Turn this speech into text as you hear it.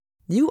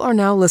You are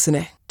now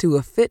listening to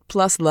a Fit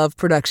Plus Love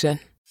production.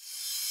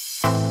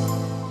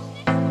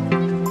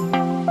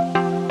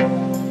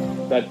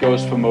 That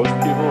goes for most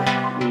people.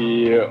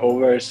 We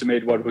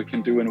overestimate what we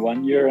can do in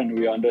 1 year and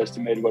we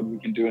underestimate what we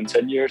can do in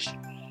 10 years.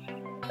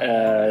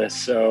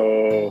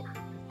 So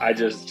I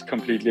just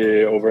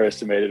completely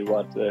overestimated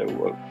what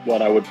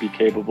I would be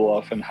capable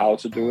of and how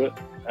to do it.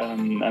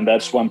 And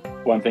that's one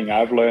thing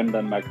I've learned,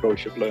 and my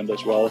coach have learned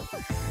as well,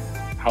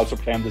 how to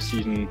plan the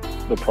season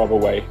the proper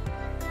way.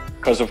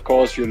 Because of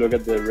course you look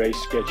at the race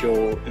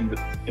schedule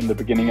in the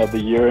beginning of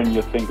the year and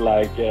you think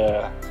like,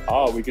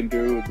 we can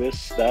do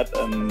this, that,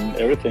 and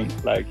everything.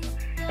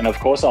 And of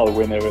course I'll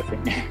win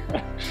everything.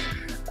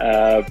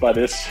 But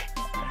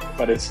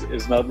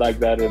it's not like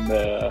that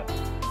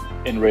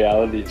in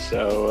reality.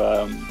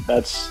 So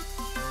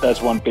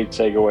that's one big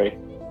takeaway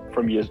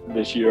from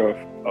this year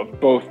of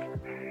both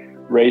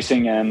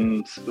racing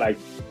and like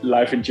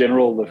life in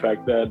general. The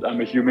fact that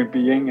I'm a human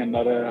being and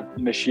not a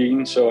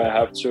machine, so I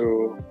have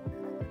to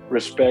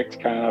respect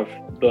kind of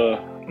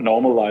the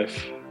normal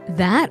life.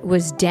 That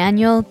was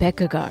Daniel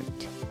Bækkegård.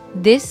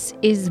 This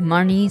is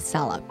Marnie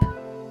Salop.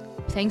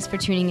 Thanks for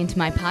tuning into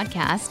my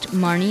podcast,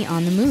 Marnie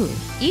on the Move.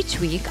 Each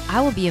week, I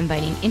will be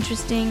inviting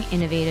interesting,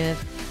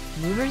 innovative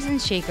movers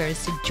and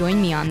shakers to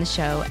join me on the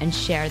show and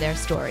share their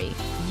story.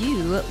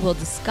 You will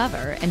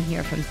discover and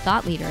hear from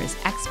thought leaders,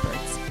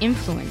 experts,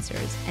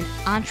 influencers, and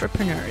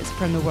entrepreneurs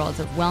from the worlds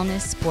of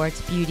wellness,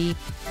 sports, beauty,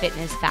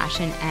 fitness,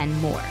 fashion, and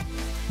more.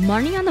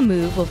 Marnie on the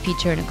Move will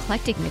feature an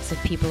eclectic mix of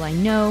people I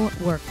know,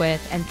 work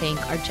with, and think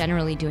are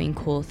generally doing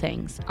cool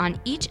things. On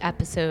each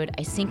episode,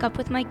 I sync up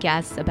with my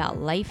guests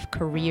about life,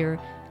 career,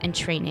 and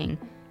training,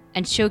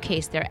 and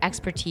showcase their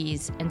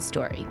expertise and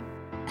story.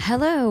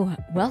 Hello,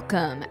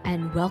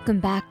 welcome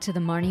back to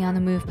the Marnie on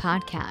the Move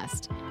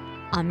podcast.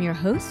 I'm your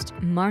host,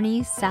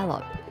 Marnie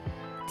Salop.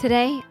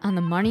 Today, on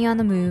the Marnie on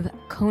the Move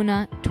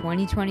Kona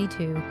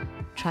 2022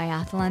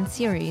 Triathlon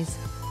Series,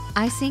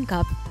 I sync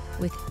up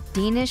with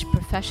Danish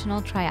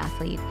professional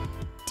triathlete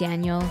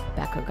Daniel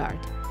Bækkegård.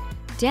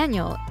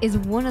 Daniel is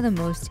one of the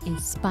most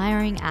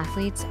inspiring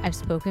athletes I've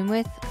spoken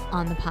with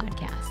on the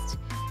podcast,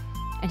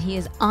 and he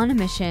is on a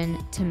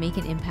mission to make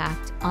an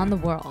impact on the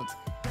world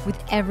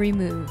with every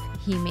move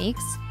he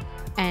makes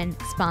and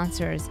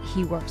sponsors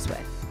he works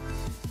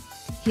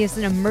with. He is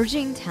an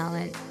emerging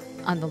talent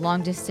on the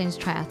long-distance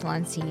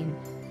triathlon scene,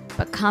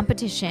 but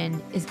competition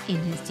is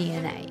in his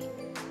DNA.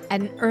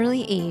 At an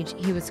early age,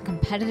 he was a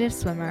competitive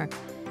swimmer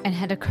and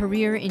had a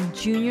career in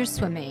junior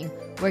swimming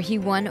where he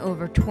won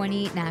over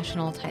 20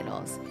 national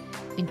titles.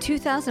 In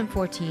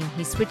 2014,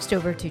 he switched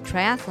over to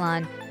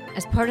triathlon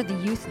as part of the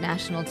youth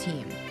national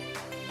team.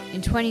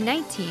 In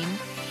 2019,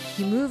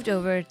 he moved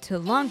over to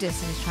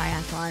long-distance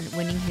triathlon,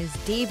 winning his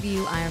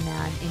debut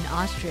Ironman in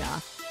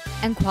Austria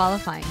and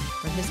qualifying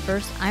for his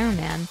first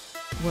Ironman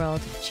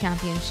World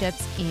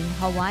Championships in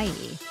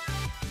Hawaii.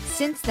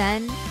 Since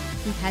then,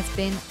 he has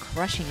been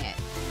crushing it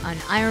on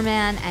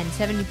Ironman and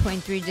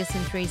 70.3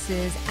 distance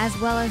races, as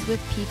well as with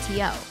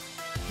PTO.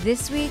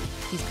 This week,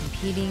 he's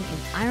competing in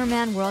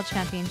Ironman World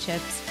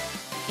Championships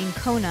in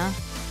Kona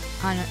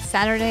on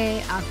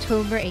Saturday,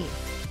 October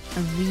 8th,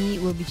 and we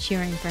will be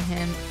cheering for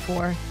him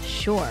for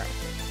sure.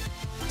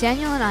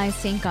 Daniel and I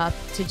sync up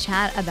to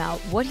chat about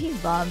what he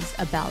loves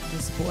about the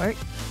sport,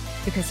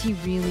 because he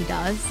really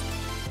does,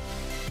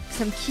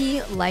 some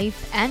key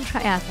life and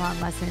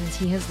triathlon lessons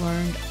he has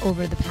learned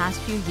over the past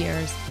few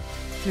years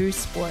through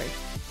sport,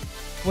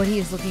 what he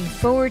is looking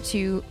forward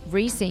to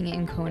racing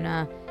in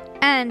Kona,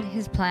 and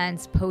his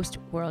plans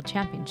post-World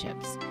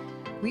Championships.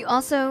 We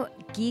also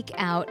geek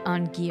out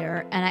on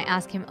gear, and I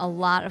ask him a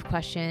lot of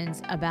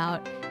questions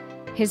about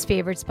his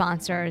favorite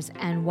sponsors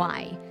and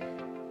why.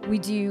 We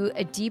do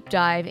a deep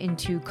dive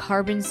into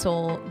Carbon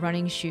Sole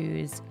running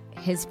shoes,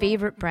 his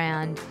favorite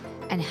brand,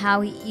 and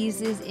how he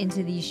eases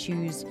into these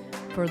shoes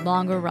for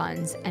longer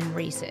runs and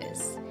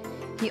races.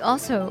 He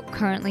also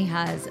currently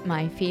has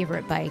my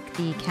favorite bike,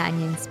 the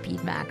Canyon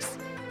Speedmax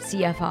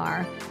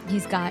CFR.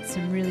 He's got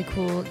some really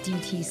cool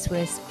DT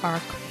Swiss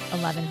Arc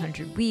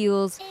 1100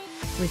 wheels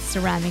with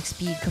ceramic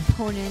speed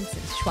components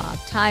and Schwab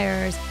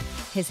tires.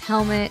 His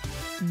helmet,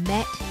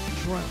 Met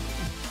Drone,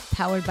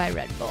 powered by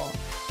Red Bull.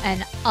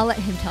 And I'll let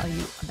him tell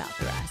you about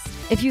the rest.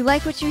 If you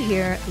like what you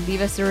hear,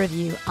 leave us a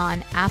review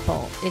on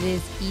Apple. It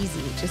is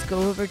easy. Just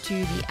go over to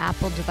the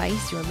Apple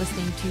device you're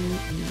listening to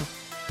the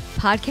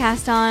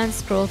podcast on,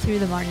 scroll through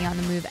the Marnie on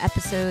the Move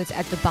episodes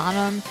at the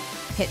bottom,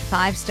 hit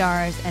 5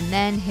 stars, and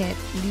then hit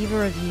leave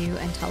a review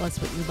and tell us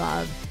what you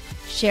love.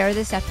 Share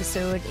this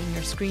episode in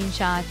your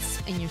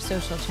screenshots and your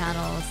social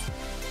channels.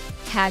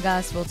 Tag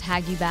us, we'll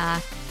tag you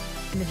back.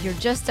 And if you're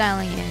just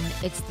dialing in,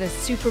 it's the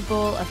Super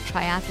Bowl of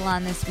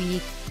triathlon this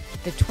week,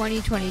 the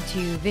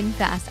 2022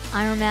 VinFast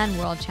Ironman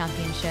World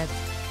Championships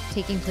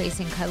taking place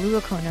in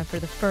Kailua Kona for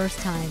the first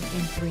time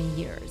in 3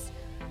 years.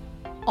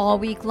 All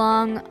week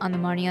long on the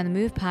Marnie on the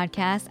Move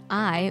podcast,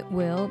 I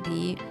will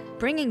be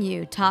bringing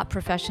you top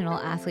professional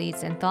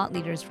athletes and thought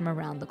leaders from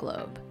around the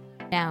globe.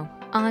 Now,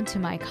 on to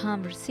my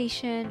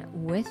conversation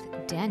with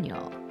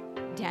Daniel.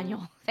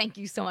 Daniel, thank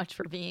you so much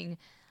for being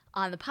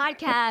on the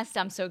podcast.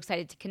 I'm so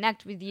excited to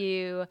connect with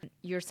you.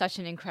 You're such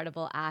an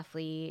incredible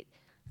athlete.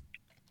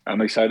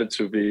 I'm excited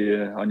to be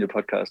on your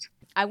podcast.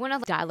 I want to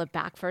dial it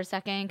back for a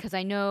second because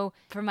I know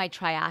for my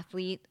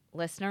triathlete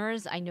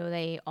listeners, I know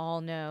they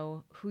all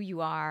know who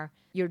you are,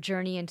 your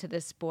journey into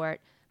this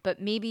sport,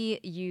 but maybe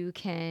you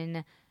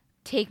can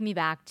take me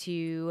back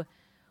to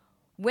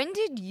when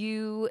did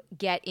you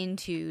get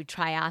into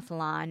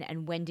triathlon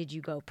and when did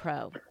you go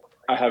pro?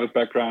 I have a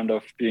background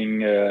of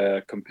being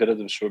a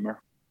competitive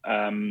swimmer.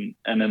 And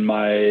in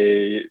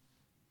my,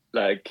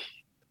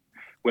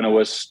 when I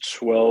was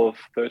 12,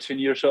 13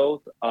 years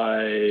old,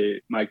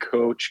 my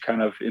coach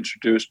kind of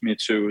introduced me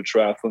to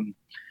triathlon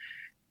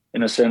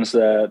in a sense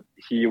that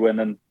he went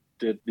and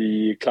did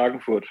the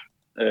Klagenfurt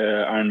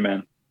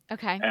Ironman.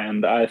 Okay.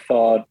 And I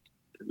thought,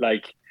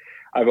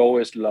 I've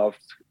always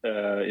loved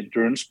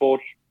endurance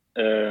sport,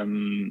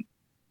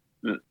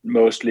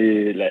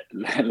 mostly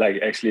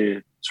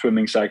actually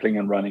swimming, cycling,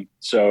 and running.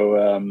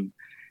 So,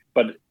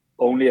 but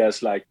only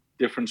as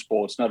different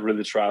sports, not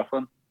really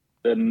triathlon.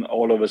 Then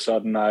all of a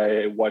sudden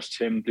I watched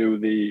him do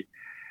the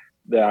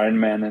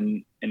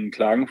Ironman in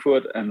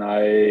Klagenfurt, and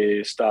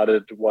I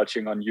started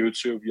watching on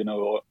YouTube,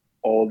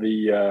 all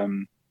the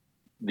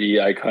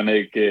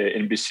iconic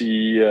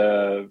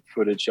NBC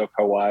footage of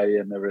Hawaii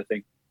and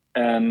everything,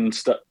 and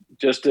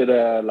just did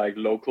a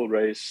local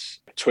race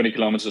 20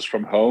 kilometers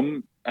from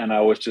home, and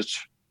I was just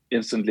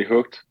instantly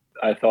hooked.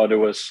 I thought it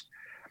was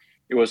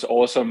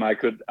awesome.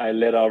 I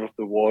let out of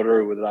the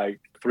water with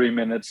 3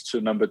 minutes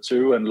to number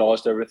 2 and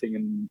lost everything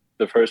in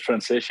the first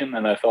transition.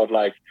 And I thought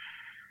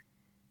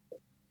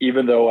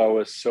even though I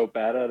was so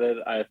bad at it,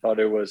 I thought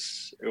it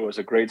was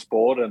a great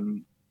sport.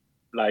 And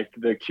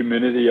the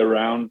community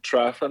around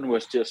triathlon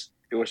was just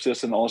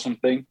an awesome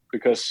thing,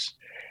 because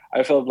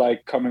I felt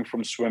coming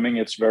from swimming,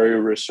 it's very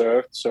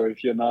reserved. So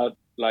if you're not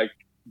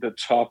the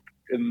top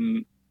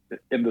in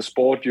the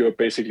sport, you're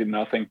basically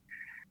nothing.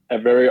 A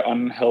very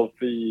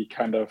unhealthy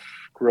kind of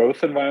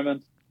growth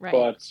environment. Right.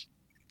 But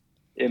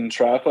in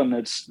triathlon,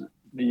 it's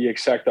the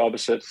exact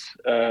opposite.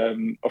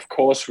 Of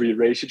course, we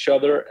race each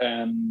other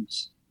and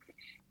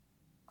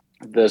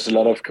there's a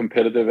lot of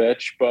competitive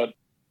edge, but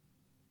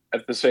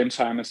at the same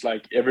time, it's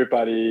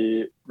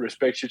everybody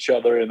respects each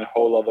other in a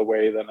whole other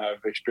way than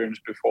I've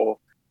experienced before.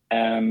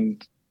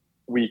 And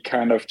we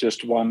kind of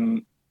just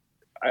won.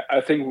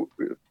 I think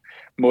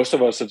most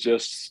of us are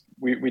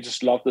we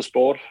just love the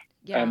sport.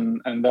 Yeah.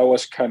 And that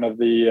was kind of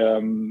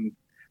the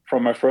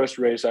from my first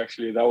race,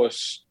 actually, that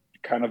was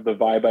kind of the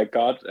vibe I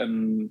got,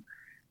 and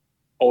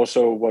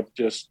also what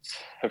just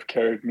have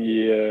carried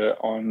me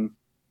on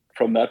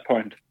from that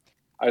point.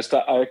 I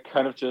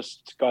kind of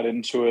just got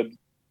into it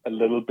a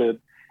little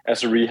bit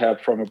as a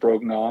rehab from a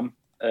broken arm,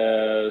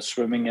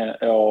 swimming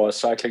or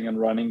cycling and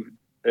running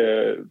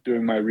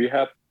during my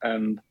rehab.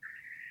 And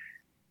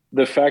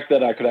the fact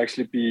that I could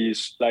actually be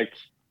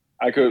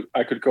I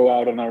could go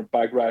out on a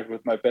bike ride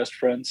with my best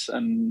friends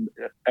and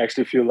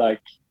actually feel that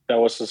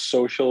was a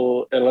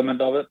social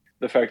element of it.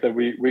 The fact that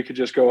we could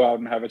just go out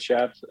and have a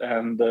chat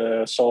and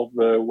solve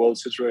the world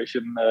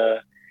situation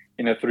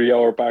in a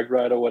 3-hour bike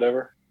ride or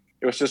whatever.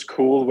 It was just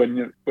cool when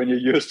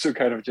you're used to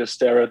kind of just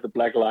stare at the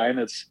black line.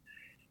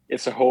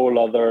 It's a whole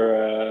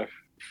other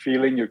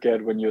feeling you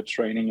get when you're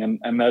training, and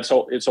it's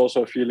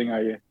also a feeling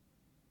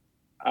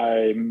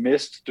I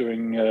missed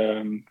doing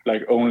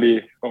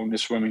only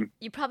swimming.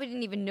 You probably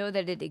didn't even know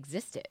that it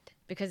existed,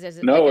 because as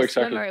a exactly.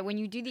 swimmer, when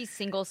you do these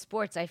single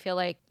sports, I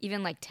feel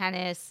even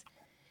tennis,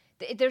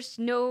 there's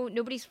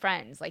nobody's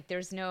friends.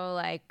 There's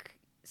no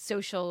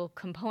social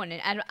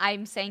component. And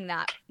I'm saying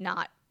that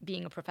not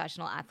being a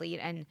professional athlete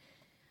and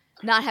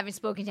not having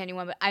spoken to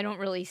anyone, but I don't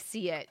really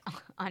see it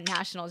on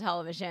national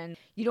television.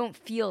 You don't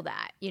feel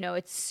that,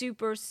 it's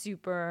super,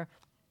 super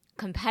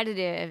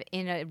competitive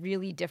in a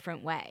really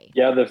different way.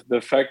 Yeah,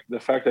 the fact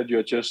that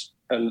you're just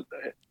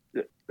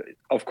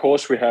of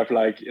course we have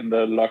in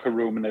the locker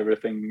room and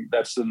everything,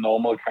 that's the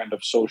normal kind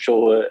of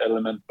social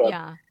element, but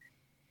yeah.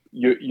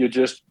 you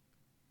just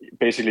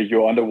basically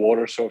you're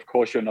underwater, so of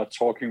course you're not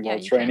talking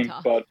while training,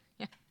 but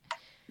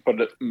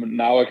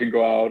now I can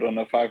go out on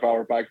a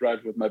 5-hour bike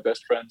ride with my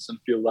best friends and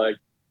feel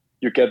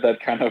you get that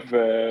kind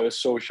of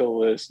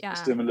social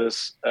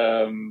stimulus,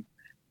 and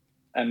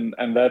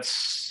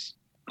that's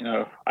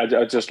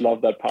I just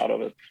love that part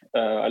of it.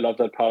 I love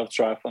that part of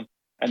triathlon,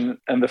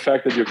 and the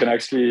fact that you can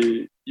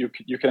actually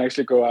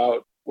go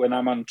out when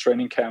I'm on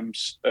training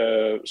camps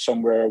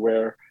somewhere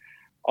where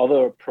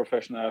other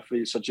professional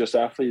athletes or just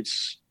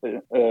athletes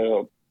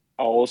are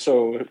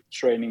also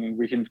training, and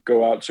we can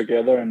go out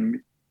together,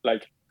 and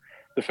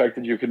the fact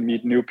that you can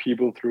meet new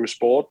people through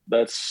sport,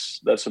 that's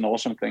an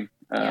awesome thing.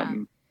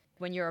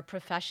 When you're a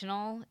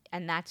professional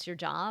and that's your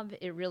job,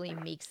 it really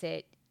makes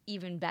it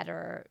even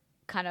better,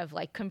 kind of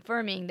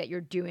confirming that you're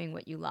doing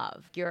what you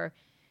love. You're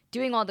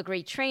doing all the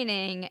great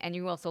training and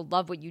you also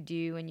love what you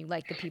do and you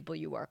like the people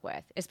you work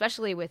with,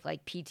 especially with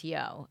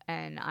PTO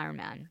and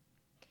Ironman.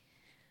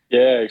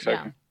 Yeah,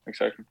 exactly.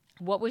 Exactly.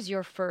 What was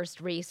your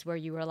first race where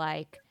you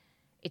were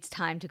it's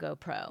time to go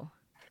pro?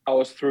 I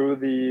was through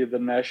the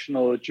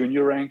national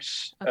junior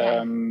ranks. Okay.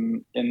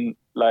 In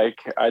like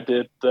I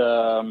did,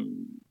 the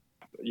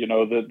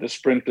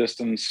sprint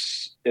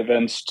distance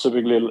events,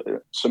 typically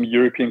some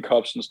European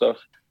Cups and stuff.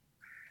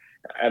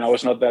 And I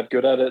was not that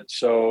good at it,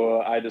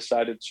 so I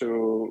decided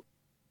to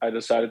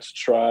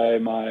try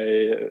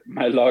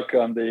my luck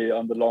on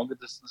the longer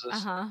distances.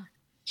 Uh-huh.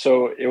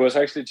 So it was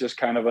actually just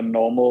kind of a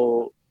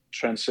normal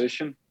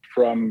transition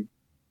from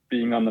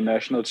being on the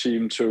national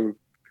team to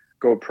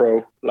go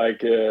pro.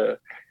 Like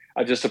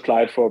I just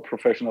applied for a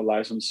professional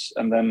license,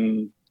 and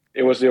then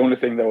it was the only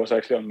thing that was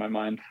actually on my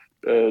mind,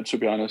 to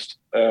be honest.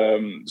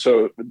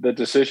 So the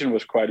decision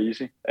was quite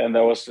easy, and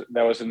that was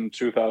in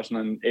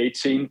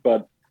 2018.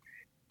 But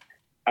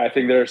I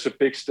think there's a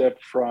big step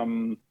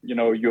from,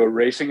 you're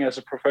racing as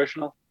a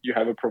professional, you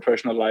have a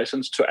professional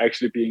license, to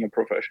actually being a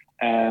professional.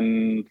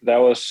 And that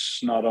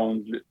was not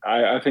only,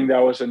 I think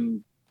that was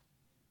in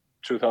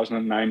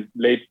 2009,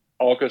 late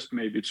August,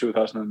 maybe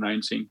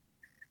 2019.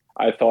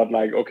 I thought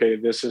like, okay,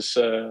 this is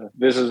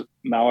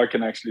now I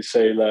can actually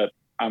say that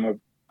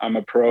I'm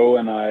a pro,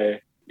 and I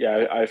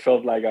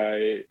felt like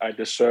I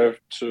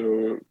deserved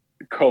to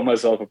call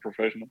myself a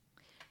professional.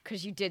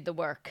 Because you did the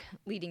work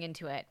leading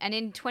into it. And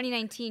in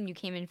 2019, you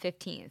came in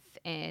 15th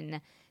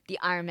in the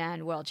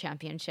Ironman World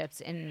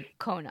Championships in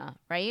Kona,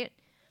 right?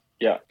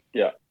 Yeah.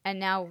 And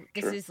now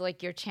this Sure. is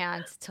like your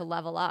chance to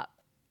level up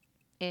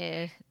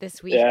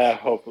this week. Yeah,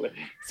 hopefully.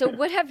 So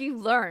what have you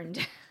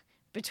learned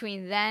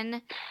between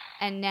then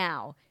and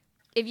now?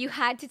 If you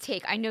had to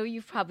take, I know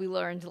you've probably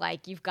learned,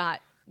 like, you've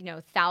got,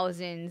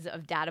 thousands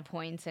of data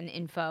points and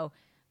info,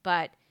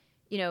 but,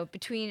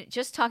 between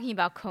just talking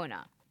about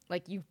Kona,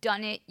 like, you've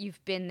done it,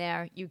 you've been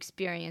there, you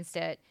experienced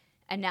it,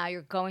 and now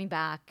you're going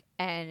back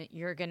and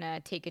you're going to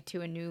take it to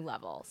a new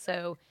level.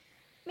 So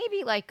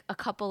maybe like a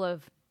couple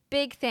of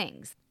big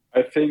things.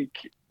 I think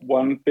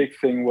one big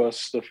thing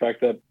was the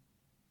fact that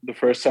the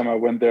first time I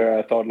went there,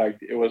 I thought like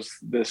it was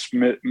this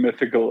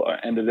mythical,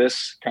 and it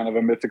is kind of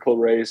a mythical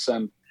race.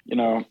 And,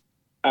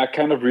 I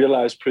kind of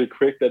realized pretty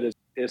quick that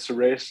it's a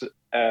race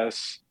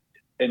as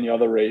any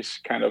other race,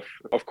 kind of.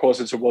 Of course,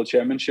 it's a world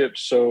championship,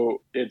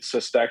 so it's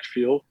a stacked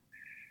field.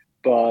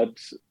 But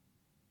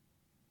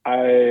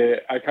I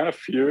kind of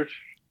feared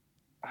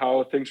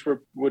how things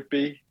would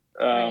be.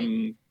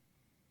 Right.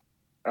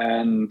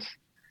 And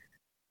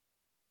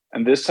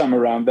this time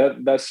around,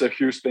 that's a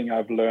huge thing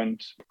I've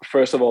learned.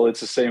 First of all,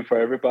 it's the same for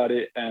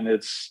everybody, and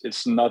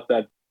it's not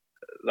that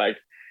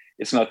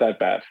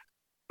bad.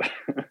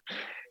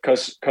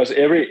 Because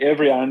every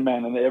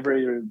Ironman and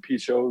every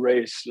PTO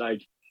race,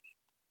 like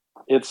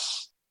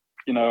it's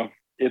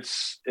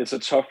a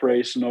tough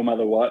race no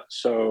matter what.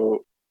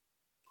 So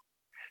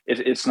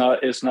it's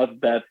not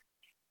that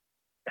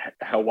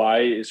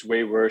Hawaii is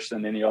way worse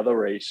than any other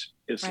race.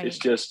 Right. It's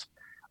just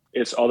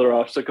it's other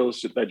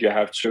obstacles that you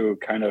have to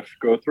kind of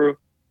go through.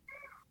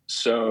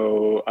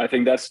 So I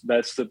think that's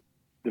the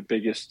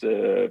biggest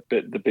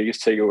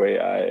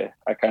takeaway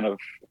I kind of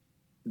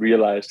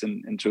realized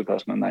in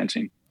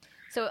 2019.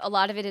 So a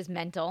lot of it is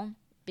mental,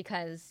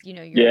 because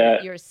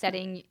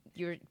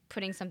you're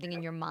putting something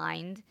in your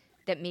mind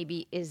that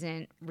maybe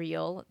isn't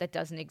real, that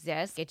doesn't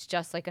exist. It's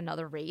just like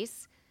another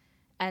race.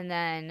 And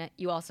then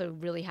you also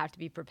really have to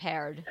be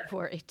prepared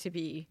for it to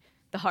be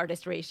the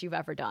hardest race you've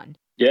ever done.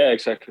 Yeah,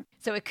 exactly.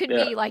 So it could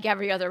be like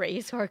every other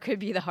race, or it could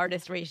be the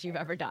hardest race you've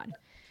ever done.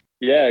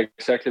 Yeah,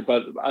 exactly.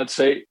 But I'd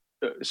say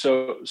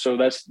so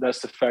that's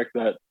the fact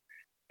that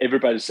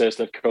everybody says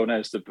that Kona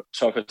is the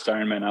toughest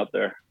Ironman out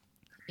there.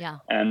 Yeah.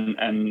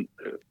 And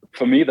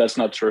for me, that's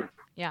not true.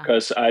 Yeah.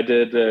 Because I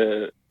did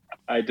the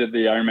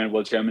Ironman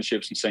World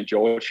Championships in St.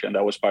 George, and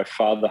that was by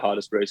far the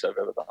hardest race I've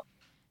ever done.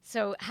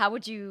 So how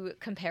would you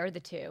compare the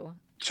two?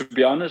 To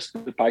be honest,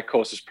 the bike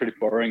course is pretty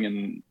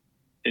boring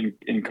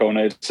in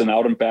Kona. It's an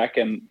out and back,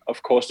 and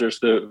of course there's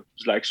the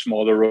like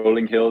smaller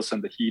rolling hills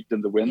and the heat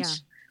and the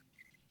winds.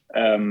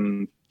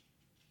 Yeah.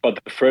 But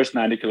the first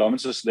 90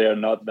 kilometers, they are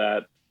not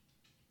that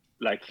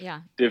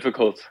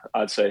difficult,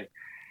 I'd say,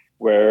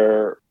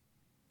 where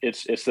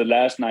it's the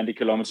last 90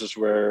 kilometers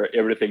where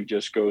everything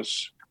just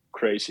goes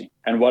crazy.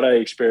 And what I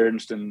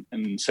experienced in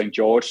St.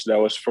 George, that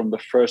was from the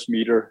first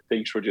meter,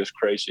 things were just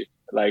crazy.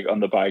 Like on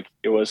the bike,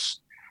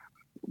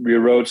 we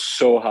rode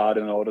so hard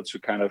in order to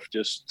kind of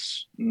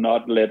just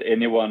not let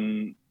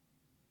anyone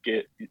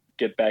get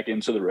back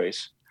into the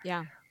race.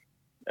 Yeah.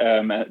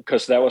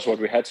 Because that was what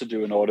we had to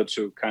do in order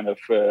to kind of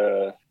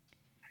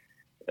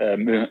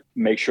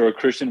make sure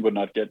Christian would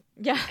not get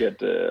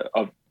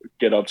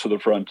up to the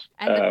front.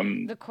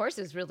 And the course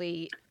is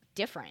really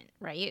different,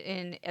 right?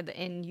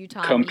 In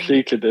Utah,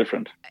 completely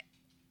different,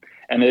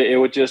 and it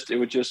would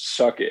just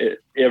suck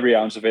every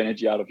ounce of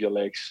energy out of your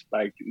legs.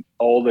 Like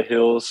all the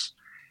hills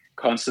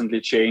constantly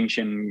change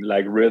in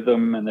like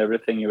rhythm and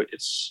everything.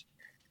 It's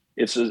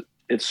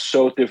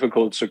so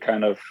difficult to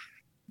kind of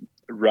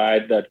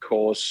ride that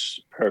course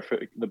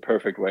the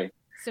perfect way.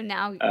 So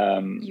now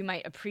you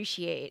might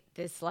appreciate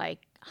this like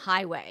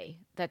highway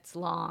that's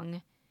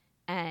long,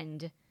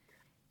 and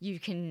you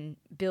can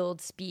build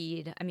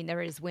speed. I mean,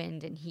 there is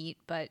wind and heat,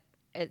 but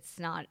it's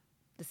not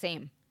the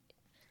same.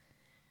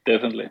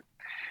 definitely.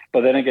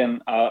 But then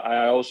again,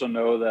 I also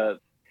know that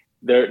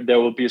there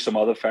will be some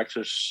other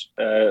factors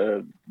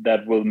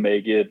that will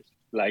make it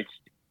like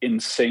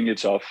insanely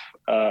tough,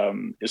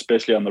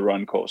 especially on the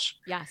run course.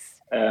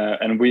 Yes.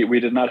 And we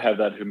did not have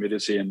that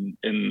humidity in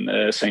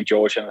St.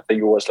 George, and I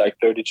think it was like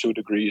 32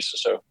 degrees or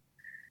so.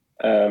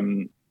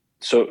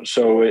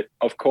 So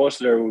of course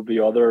there will be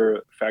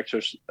other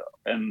factors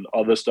and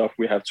other stuff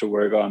we have to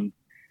work on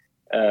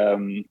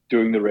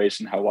during the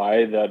race in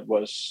Hawaii that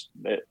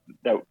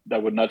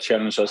would not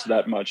challenge us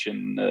that much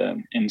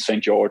in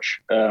St.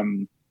 George.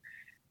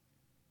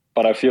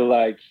 But I feel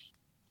like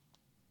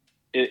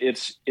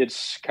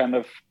it's kind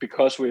of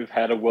because we've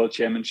had a world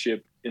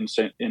championship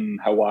in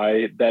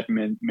Hawaii that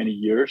many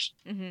years,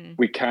 mm-hmm.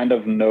 we kind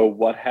of know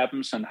what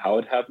happens and how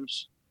it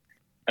happens.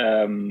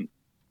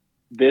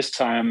 This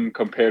time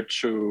compared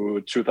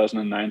to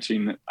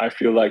 2019, I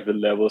feel like the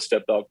level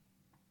stepped up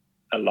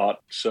a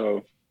lot.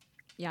 So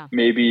yeah,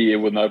 maybe it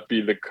will not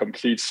be the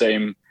complete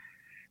same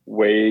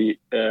way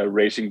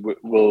racing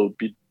will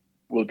be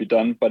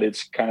done, but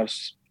it's kind of,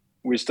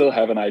 we still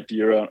have an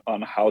idea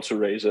on how to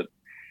race it.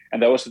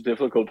 And that was the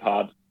difficult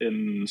part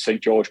in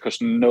St. George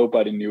because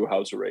nobody knew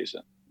how to race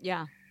it.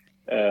 Yeah.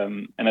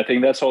 And I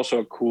think that's also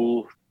a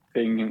cool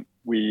thing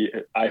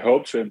I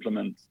hope to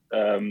implement,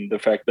 the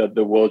fact that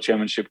the World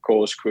Championship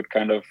course could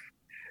kind of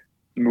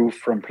move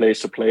from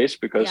place to place,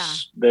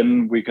 because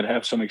then we could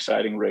have some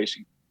exciting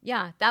racing.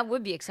 Yeah, that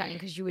would be exciting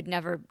because you would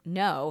never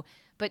know.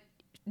 But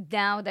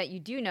now that you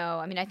do know,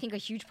 I mean, I think a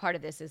huge part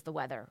of this is the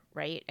weather,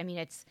 right? I mean,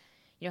 it's,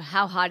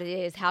 how hot it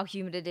is, how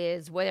humid it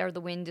is, where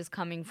the wind is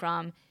coming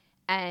from.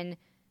 And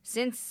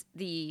since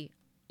the,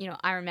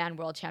 Ironman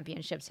World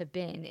Championships have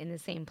been in the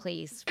same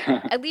place,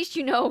 at least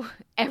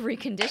every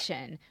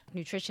condition.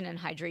 Nutrition and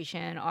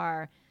hydration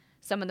are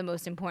some of the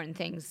most important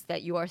things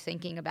that you are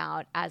thinking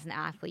about as an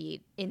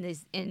athlete in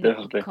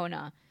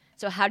Kona.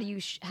 So how do you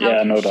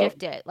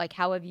shift it? Like,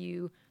 how have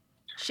you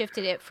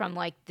shifted it from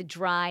like the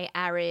dry,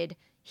 arid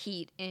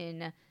heat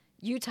in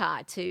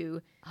Utah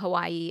to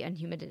Hawaii and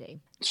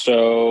humidity?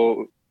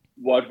 So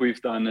what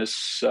we've done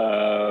is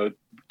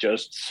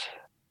just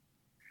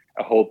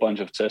a whole bunch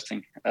of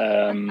testing.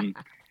 I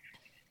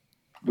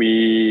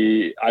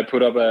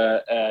put up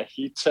a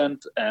heat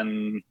tent,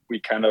 and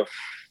we kind of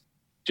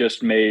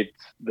just made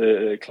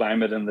the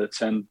climate in the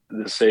tent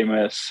the same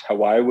as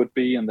Hawaii would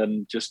be, and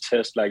then just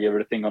test like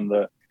everything on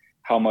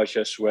how much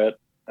I sweat,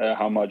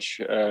 how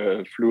much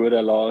fluid I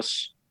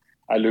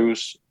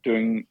lose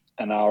during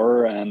an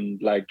hour,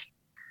 and like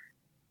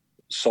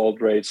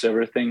salt rates,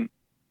 everything,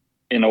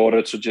 in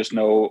order to just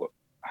know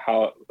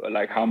how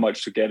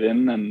much to get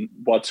in and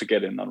what to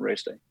get in on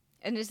race day.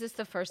 And is this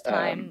the first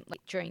time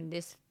during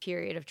this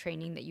period of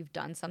training that you've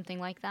done something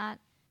like that?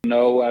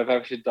 No, I've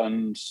actually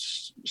done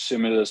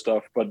similar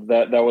stuff, but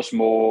that was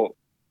more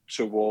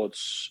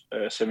towards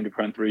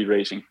 70.3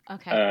 racing.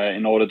 Okay.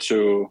 In order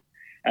to,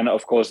 and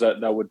of course that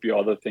would be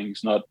other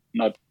things, not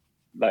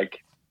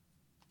like,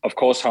 of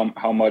course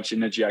how much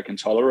energy I can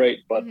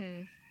tolerate, but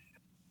mm-hmm.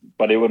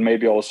 but it would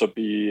maybe also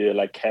be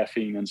like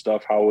caffeine and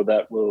stuff, how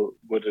that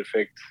would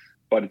affect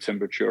body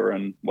temperature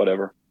and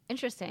whatever.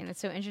 Interesting. That's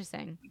so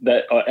interesting.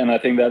 That and I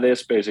think that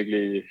is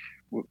basically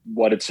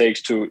what it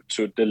takes to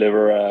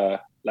deliver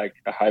a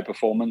high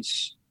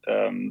performance.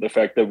 The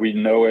fact that we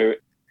know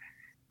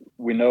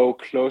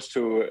close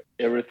to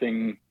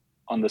everything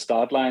on the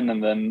start line,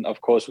 and then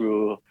of course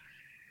we'll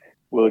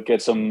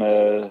get some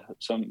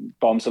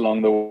bumps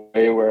along the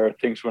way where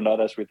things were not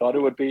as we thought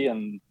it would be,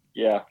 and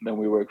then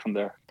we work from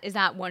there. Is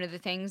that one of the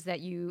things that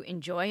you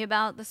enjoy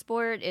about the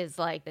sport, is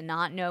like the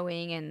not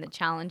knowing and the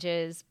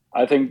challenges?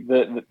 I think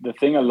the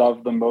thing I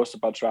love the most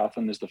about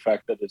triathlon is the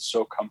fact that it's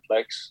so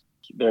complex.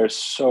 There's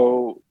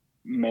so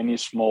many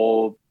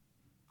small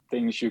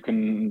things you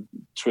can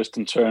twist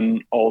and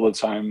turn all the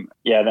time.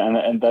 Yeah,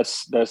 and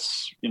that's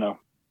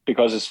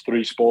because it's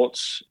three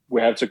sports,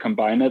 we have to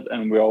combine it,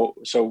 and we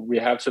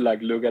have to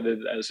look at it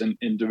as an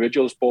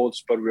individual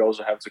sports, but we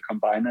also have to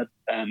combine it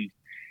and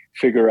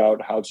figure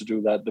out how to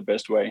do that the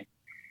best way.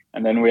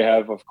 And then we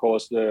have, of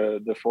course,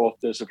 the fourth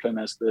discipline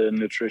as the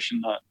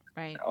nutrition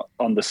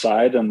on the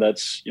side, and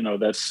that's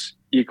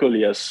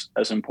equally as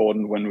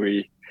important when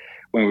we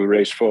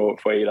race for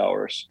 8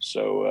 hours.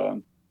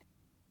 So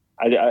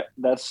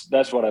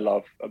that's what I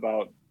love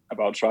about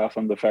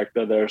triathlon, the fact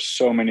that there's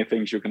so many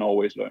things you can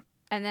always learn.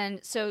 And then,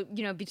 so,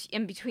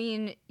 in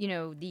between,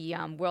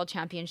 the World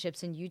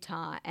Championships in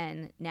Utah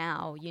and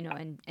now,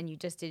 and you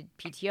just did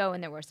PTO,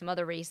 and there were some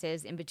other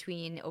races in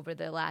between over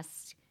the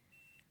last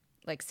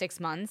 6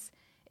 months.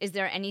 Is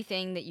there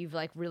anything that you've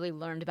really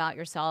learned about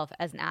yourself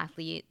as an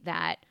athlete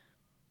that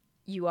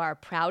you are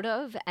proud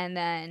of? And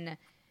then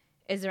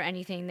is there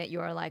anything that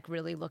you're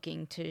really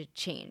looking to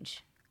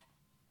change?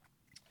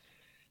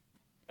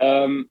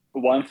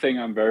 One thing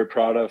I'm very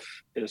proud of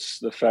is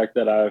the fact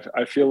that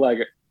I feel like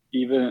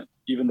even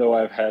though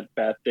I've had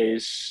bad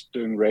days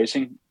doing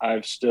racing,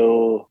 I've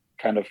still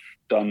kind of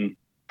done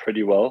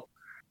pretty well.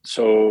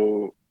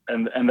 So,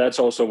 and that's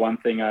also one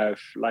thing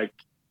I've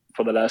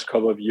for the last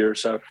couple of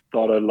years, I've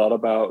thought a lot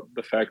about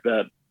the fact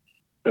that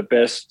the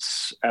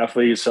best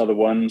athletes are the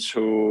ones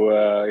who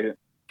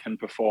can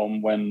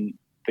perform when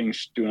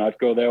things do not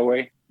go their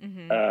way.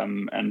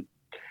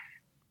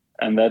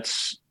 And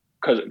that's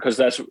because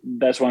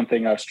that's one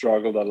thing I've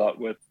struggled a lot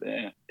with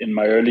in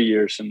my early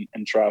years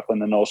in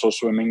triathlon, and also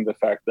swimming. The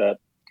fact that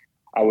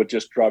I would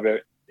just drop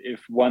it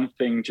if one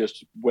thing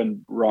just went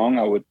wrong,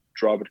 I would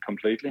drop it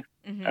completely.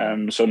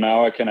 So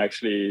now I can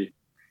actually,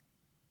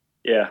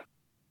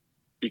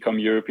 become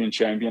European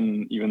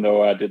champion, even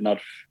though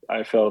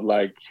I felt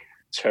like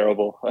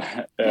terrible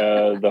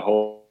the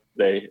whole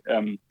day,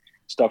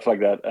 stuff like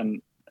that.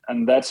 And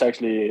that's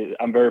actually,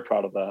 I'm very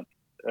proud of that.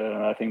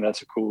 I think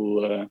that's a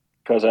cool,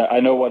 because I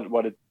know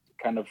what it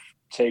kind of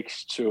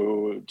takes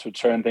to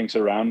turn things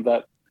around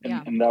that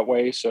in that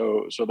way.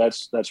 So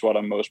that's what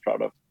I'm most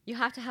proud of. You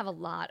have to have a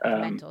lot of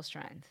mental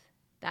strength.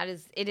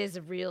 It is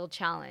a real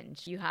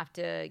challenge. You have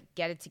to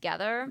get it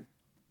together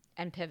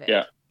and pivot.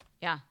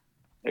 Yeah.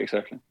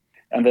 Exactly.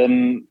 And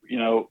then,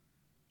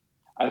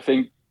 I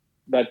think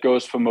that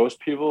goes for most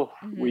people.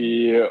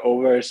 We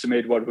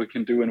overestimate what we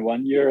can do in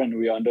 1 year, and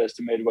we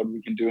underestimate what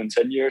we can do in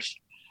 10 years.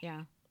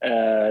 Yeah.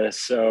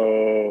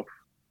 So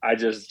I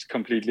just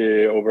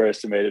completely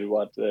overestimated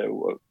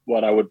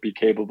what I would be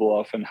capable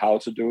of and how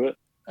to do it.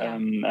 Yeah.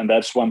 And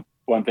that's one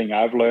thing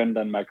I've learned,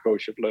 and my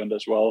coach have learned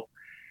as well,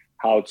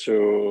 how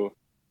to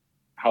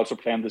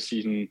plan the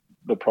season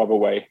the proper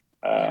way.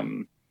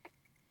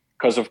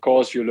 Because of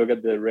course you look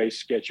at the race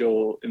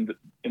schedule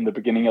in the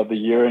beginning of the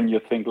year and you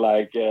think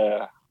like,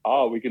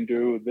 we can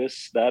do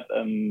this, that,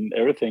 and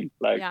everything.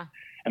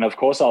 And of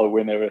course I'll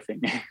win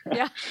everything.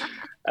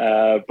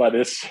 But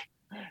it's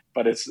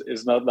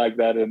not like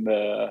that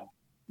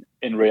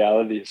in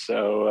reality.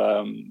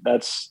 So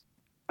that's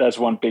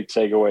one big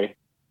takeaway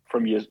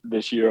from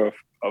this year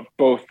of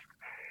both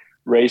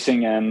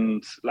racing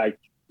and like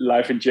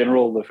life in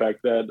general. The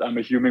fact that I'm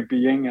a human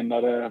being and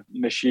not a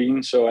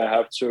machine, so I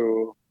have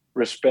to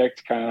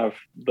respect kind of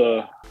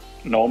the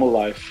normal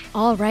life.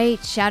 All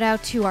right, shout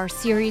out to our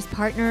series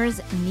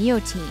partners,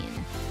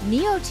 Neotine.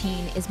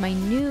 Neotine is my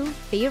new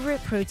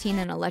favorite protein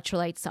and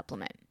electrolyte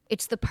supplement.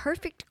 It's the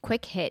perfect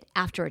quick hit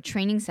after a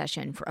training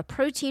session for a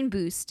protein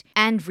boost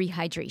and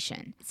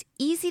rehydration. It's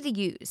easy to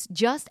use.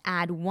 Just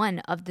add one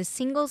of the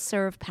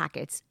single-serve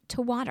packets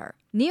to water.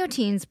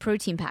 Neotine's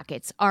protein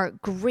packets are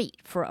great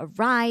for a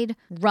ride,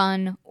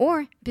 run,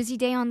 or busy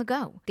day on the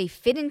go. They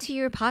fit into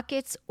your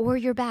pockets or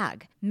your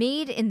bag.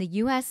 Made in the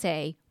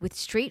USA with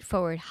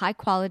straightforward,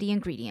 high-quality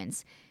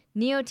ingredients,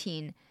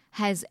 Neotine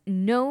has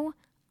no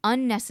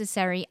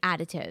unnecessary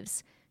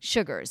additives,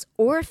 sugars,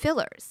 or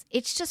fillers.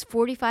 It's just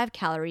 45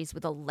 calories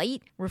with a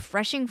light,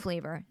 refreshing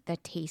flavor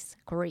that tastes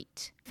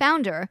great.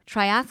 Founder,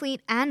 triathlete,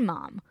 and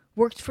mom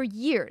worked for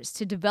years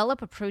to develop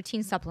a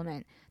protein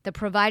supplement that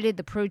provided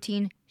the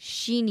protein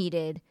she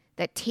needed,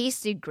 that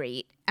tasted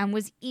great, and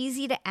was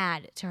easy to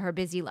add to her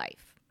busy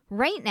life.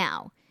 Right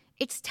now,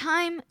 it's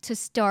time to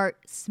start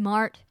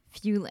smart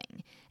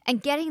fueling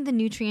and getting the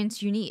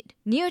nutrients you need.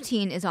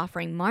 Neotine is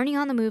offering Marnie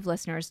on the Move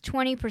listeners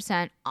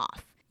 20%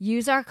 off.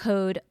 Use our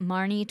code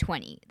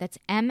MARNI20, that's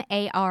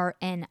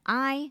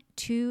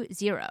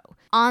MARNI20,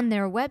 on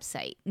their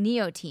website,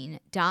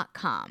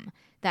 neotine.com.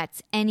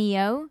 That's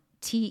NEOTEIN,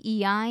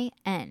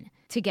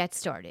 to get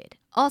started.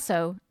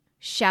 Also,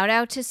 shout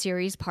out to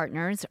series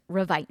partners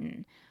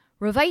Revitin.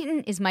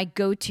 Revitin is my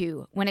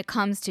go-to when it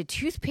comes to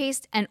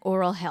toothpaste and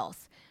oral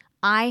health.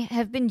 I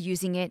have been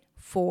using it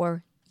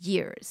for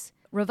years.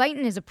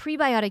 Revitin is a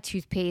prebiotic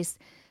toothpaste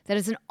that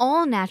is an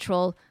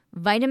all-natural,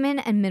 vitamin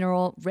and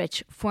mineral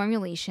rich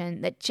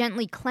formulation that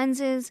gently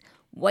cleanses,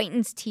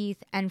 whitens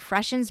teeth, and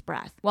freshens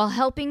breath while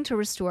helping to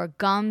restore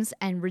gums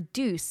and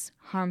reduce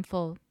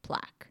harmful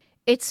plaque.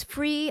 It's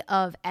free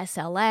of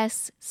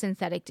SLS,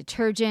 synthetic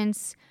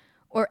detergents,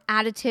 or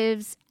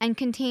additives, and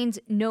contains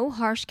no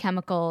harsh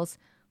chemicals,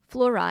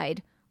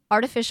 fluoride,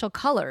 artificial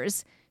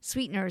colors,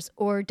 sweeteners,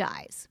 or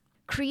dyes.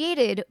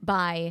 Created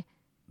by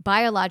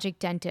biologic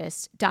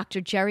dentist Dr.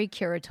 Jerry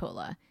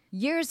Curatola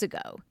years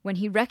ago, when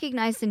he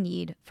recognized the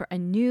need for a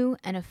new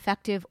and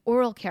effective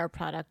oral care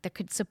product that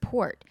could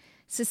support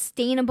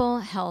sustainable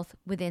health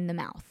within the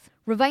mouth.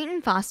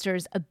 Revitin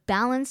fosters a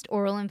balanced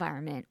oral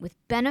environment with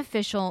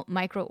beneficial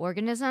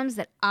microorganisms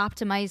that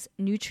optimize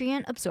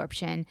nutrient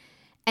absorption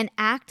and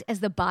act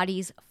as the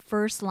body's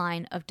first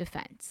line of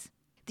defense.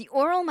 The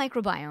oral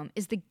microbiome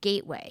is the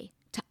gateway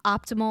to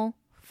optimal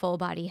full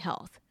body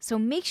health, so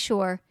make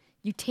sure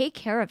you take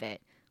care of it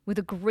with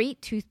a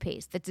great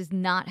toothpaste that does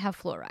not have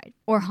fluoride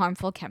or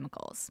harmful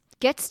chemicals.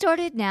 Get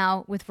started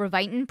now with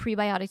Revitin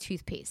Prebiotic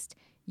Toothpaste.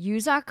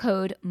 Use our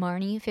code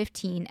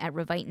MARNI15 at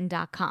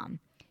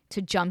Revitin.com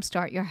to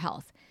jumpstart your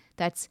health.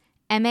 That's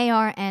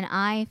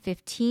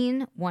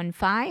MARNI15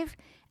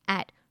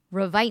 at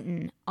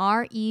Revitin,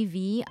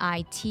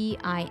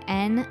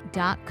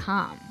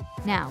 REVITIN.com.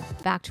 Now,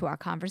 back to our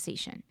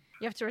conversation.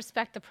 You have to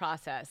respect the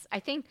process. I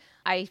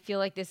feel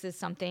like this is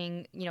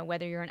something,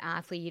 whether you're an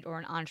athlete or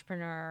an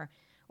entrepreneur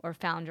or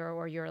founder,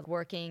 or you're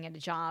working at a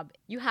job,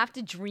 you have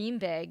to dream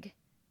big,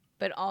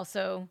 but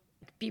also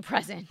be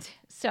present.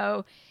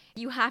 So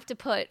You have to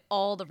put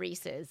all the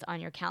races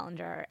on your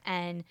calendar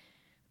and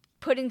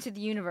put into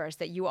the universe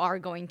that you are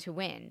going to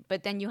win.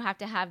 But then you have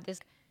to have this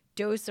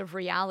dose of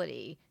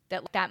reality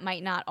that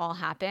might not all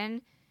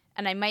happen.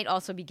 And I might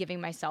also be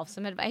giving myself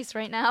some advice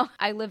right now.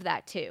 I live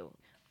that too.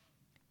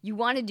 You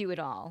want to do it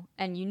all,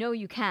 and you know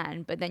you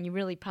can, but then you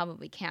really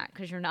probably can't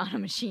because you're not a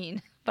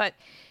machine. But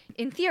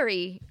in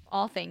theory,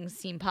 all things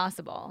seem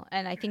possible.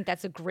 And I think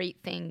that's a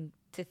great thing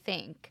to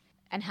think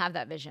and have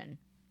that vision.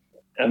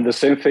 And the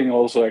same thing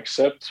also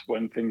accept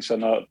when things are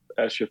not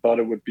as you thought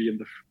it would be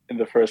in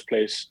the first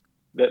place.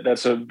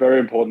 That's a very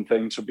important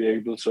thing, to be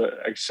able to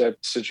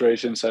accept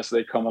situations as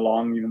they come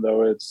along, even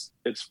though it's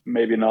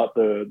maybe not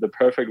the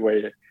perfect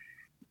way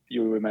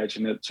you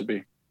imagine it to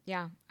be.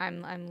 Yeah,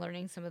 I'm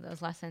learning some of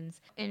those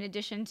lessons. In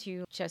addition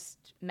to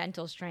just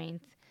mental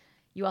strength,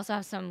 you also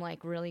have some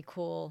like really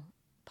cool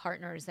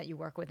partners that you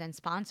work with and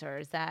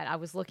sponsors that I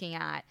was looking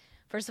at.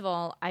 First of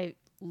all, I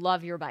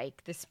love your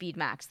bike, the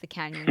Speedmax, the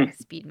Canyon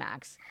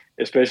Speedmax.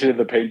 Especially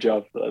the paint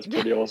job. That's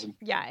pretty awesome.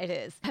 Yeah, it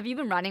is. Have you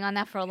been riding on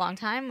that for a long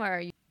time,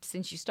 or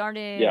since you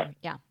started?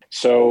 Yeah.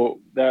 So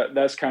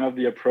that's kind of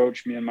the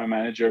approach me and my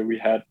manager we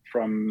had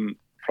from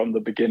the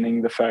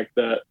beginning. The fact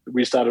that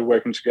we started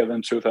working together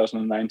in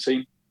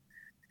 2019,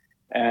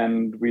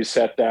 and we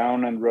sat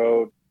down and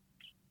wrote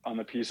on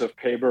a piece of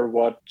paper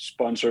what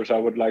sponsors I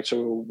would like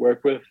to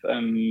work with,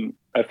 and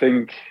I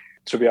think,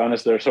 to be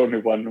honest, there's only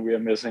one we are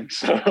missing.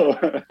 So,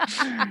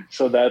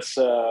 so that's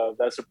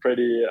a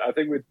pretty. I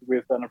think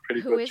we've done a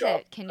pretty good job. Who is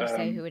it? Can you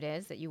say who it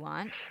is that you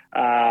want?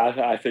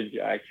 I think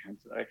I can't.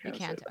 You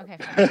can't. Say Okay.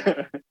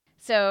 Fine.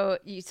 So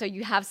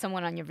you have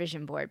someone on your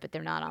vision board, but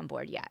they're not on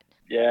board yet.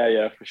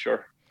 Yeah, for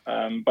sure.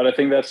 But I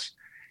think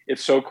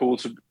it's so cool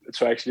to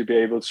actually be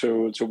able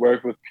to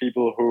work with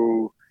people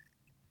who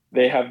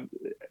they have.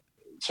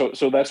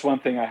 So that's one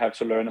thing I have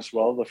to learn as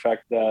well. The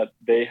fact that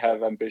they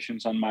have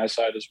ambitions on my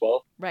side as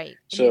well. Right.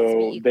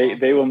 So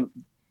they will,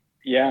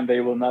 and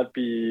they will not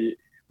be.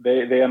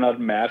 They are not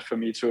mad for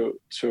me to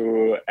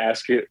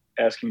asking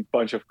a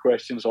bunch of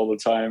questions all the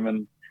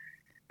time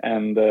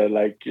and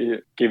like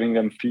giving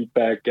them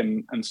feedback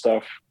and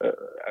stuff.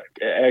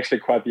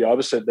 Actually, quite the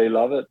opposite. They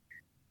love it,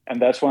 and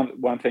that's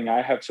one thing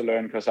I have to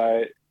learn, because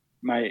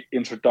my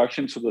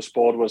introduction to the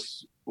sport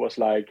was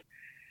like,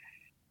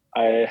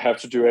 I have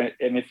to do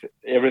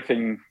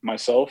everything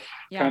myself,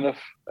 kind of.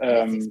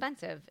 It's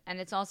expensive,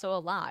 and it's also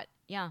a lot.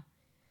 Yeah.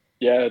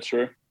 Yeah,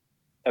 true.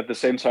 At the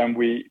same time,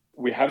 we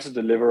have to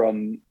deliver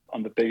on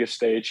the biggest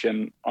stage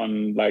and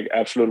on like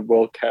absolute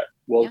world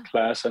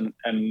class. And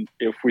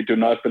if we do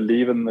not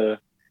believe in the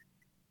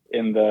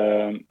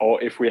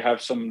or if we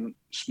have some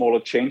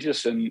smaller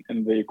changes in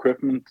the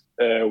equipment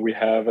we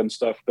have and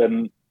stuff,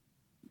 then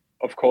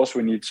of course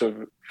we need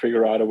to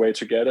figure out a way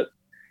to get it.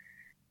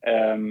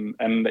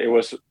 And it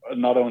was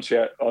not only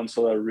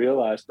until I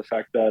realized the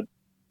fact that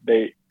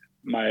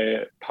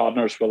my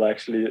partners will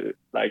actually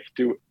like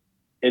do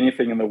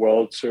anything in the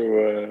world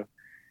to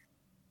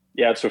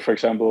for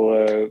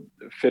example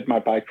fit my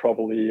bike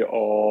properly,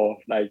 or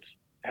like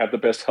have the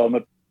best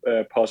helmet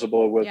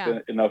possible with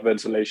enough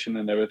ventilation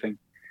and everything.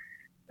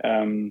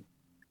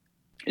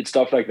 It's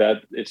stuff like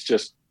that. It's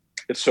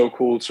so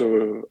cool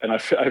and I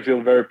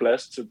feel very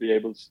blessed to be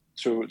able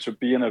to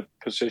be in a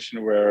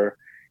position where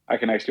I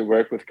can actually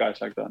work with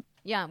guys like that.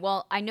 Yeah,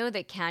 well, I know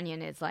that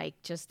Canyon is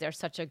they're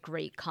such a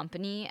great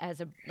company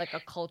as a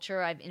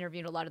culture. I've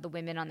interviewed a lot of the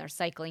women on their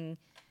cycling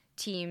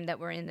team that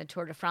were in the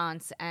Tour de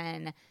France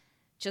and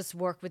just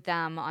worked with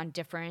them on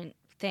different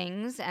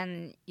things.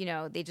 And,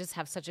 they just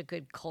have such a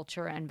good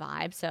culture and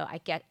vibe. So I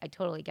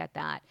totally get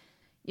that.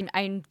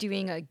 I'm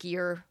doing a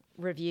gear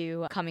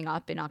review coming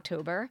up in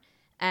October,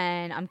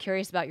 and I'm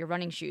curious about your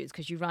running shoes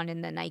because you run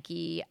in the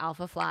Nike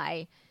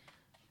Alphafly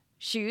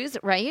shoes,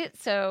 right?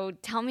 So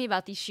tell me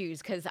about these shoes,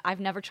 because I've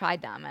never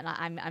tried them and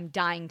I'm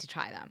dying to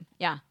try them.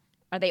 Yeah.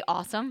 Are they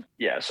awesome?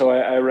 Yeah. So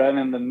I ran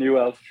in the new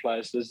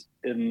Alphaflys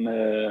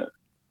here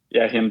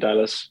in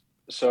Dallas.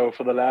 So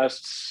for the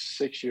last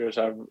 6 years,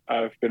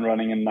 I've been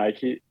running in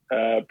Nike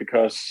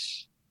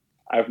because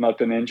I've not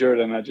been injured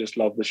and I just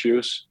love the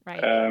shoes.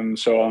 Right.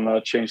 So I'll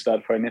not change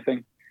that for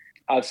anything.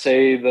 I'd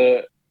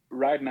say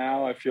right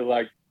now I feel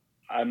like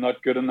I'm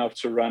not good enough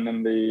to run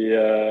in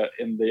the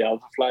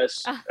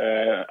Alphaflys.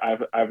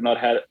 I've not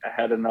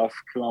had enough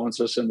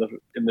kilometers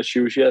in the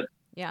shoes yet.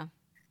 Yeah.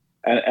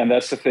 And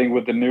that's the thing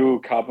with the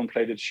new carbon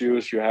plated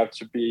shoes. You have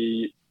to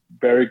be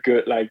very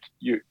good. Like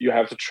you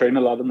have to train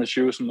a lot in the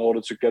shoes in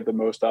order to get the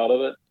most out of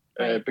it,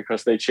 right.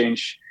 Because they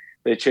change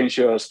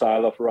your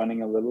style of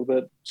running a little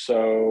bit.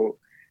 So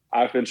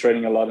I've been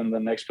training a lot in the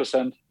Next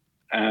Percent,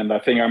 and I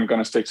think I'm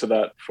going to stick to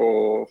that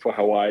for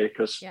Hawaii,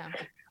 because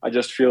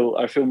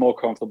I feel more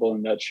comfortable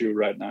in that shoe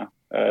right now.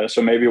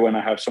 So maybe when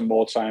I have some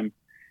more time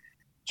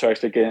to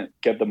actually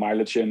get the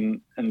mileage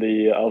in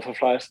the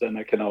Alphaflys, then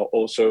I can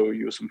also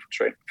use them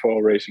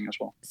for racing as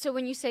well. So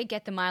when you say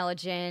get the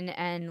mileage in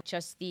and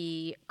just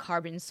the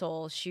carbon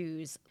sole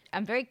shoes,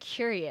 I'm very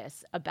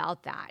curious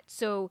about that.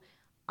 So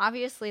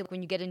Obviously,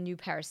 when you get a new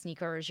pair of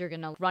sneakers, you're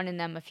going to run in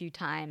them a few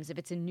times if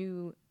it's a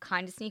new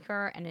kind of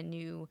sneaker and a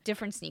new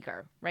different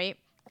sneaker, right?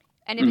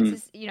 And if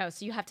it's,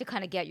 so you have to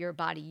kind of get your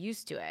body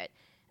used to it.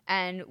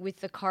 And with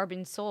the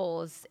carbon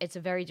soles, it's a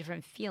very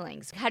different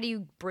feeling. So how do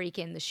you break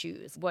in the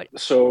shoes?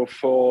 So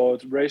for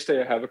race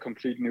day, I have a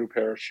complete new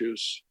pair of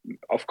shoes.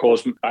 Of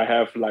course, I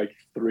have like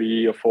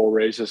 3 or 4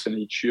 races in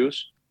each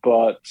shoes,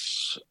 but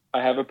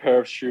I have a pair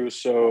of shoes.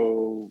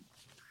 So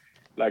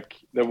like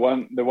the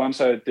ones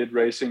I did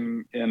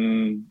racing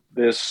in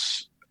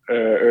this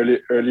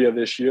earlier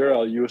this year,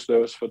 I'll use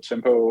those for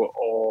tempo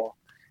or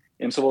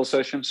interval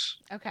sessions.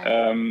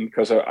 Okay.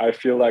 Because I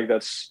feel like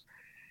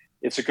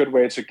it's a good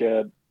way to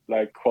get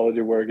like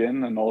quality work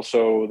in, and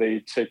also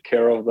they take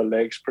care of the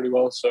legs pretty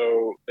well,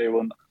 so I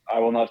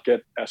will not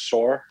get as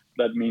sore.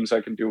 That means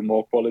I can do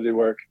more quality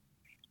work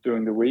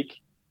during the week.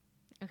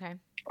 Okay.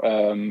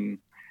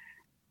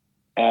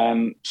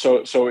 And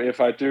so if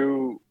I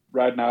do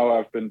right now,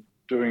 I've been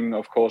doing,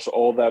 of course,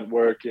 all that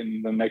work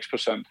in the next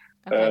percent.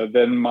 Okay.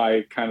 Then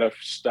my kind of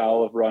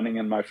style of running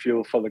and my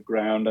feel for the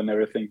ground and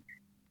everything,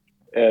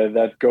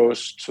 that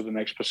goes to the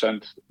next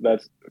percent.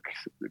 That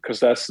because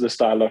that's the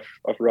style of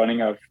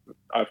running I've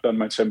done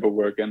my tempo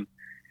work in.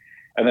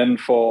 And then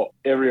for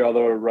every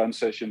other run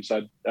sessions,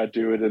 I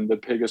do it in the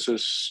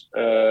Pegasus,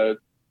 the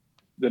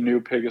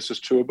new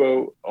Pegasus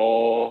Turbo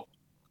or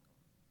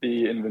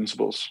the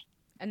Invincibles.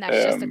 And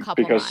that's just a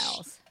couple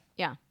miles.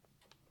 Yeah.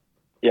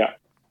 Yeah,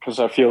 because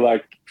I feel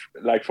like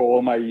for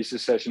all my easy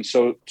sessions,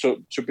 so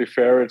to be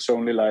fair, it's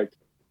only like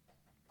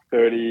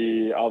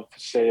 30, I'll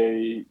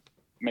say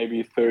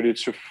maybe 30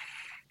 to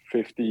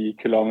 50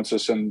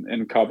 kilometers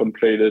in carbon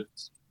plated,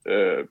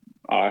 30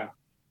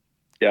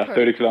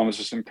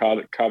 kilometers in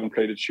carbon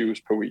plated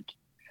shoes per week.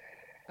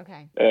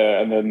 Okay.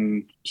 And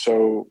then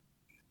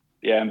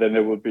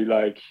it would be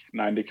like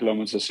 90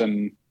 kilometers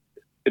in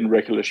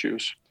regular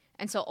shoes.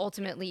 And so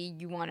ultimately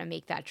you want to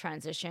make that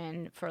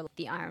transition for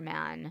the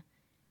Ironman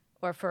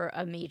or for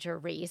a major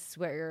race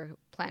where you're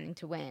planning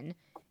to win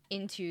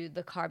into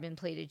the carbon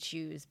plated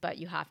shoes, but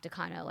you have to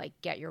kind of like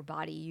get your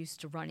body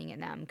used to running in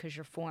them because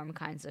your form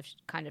kind of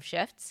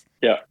shifts.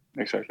 Yeah,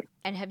 exactly.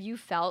 And have you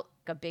felt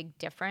a big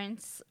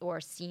difference or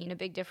seen a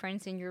big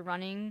difference in your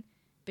running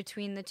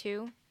between the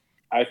two?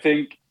 I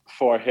think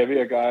for a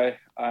heavier guy,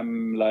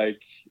 I'm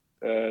like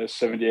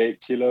 78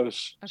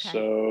 kilos. Okay.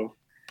 So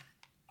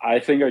I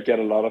think I get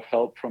a lot of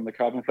help from the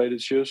carbon plated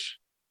shoes.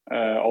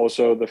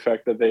 Also the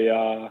fact that they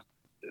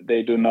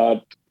do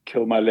not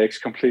kill my legs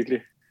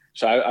completely.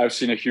 So I've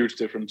seen a huge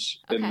difference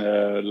in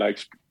my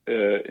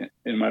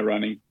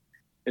running.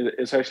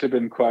 It's actually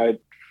been quite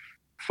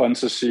fun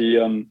to see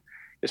on,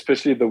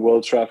 especially the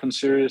World Triathlon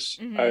Series.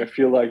 Mm-hmm. I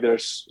feel like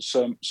there's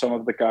some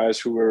of the guys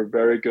who were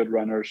very good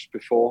runners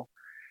before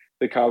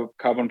the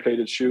carbon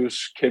plated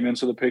shoes came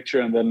into the picture,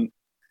 and then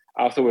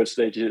afterwards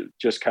they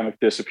just kind of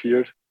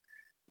disappeared.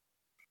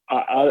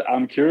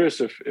 I'm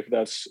curious if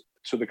that's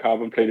to the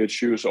carbon plated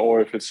shoes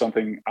or if it's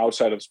something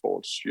outside of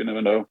sports. You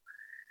never know.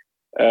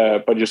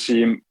 But you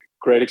see,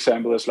 great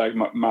example is like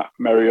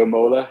Mario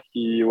Mola.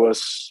 He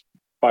was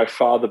by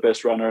far the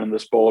best runner in the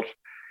sport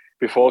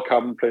before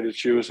carbon plated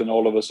shoes, and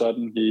all of a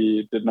sudden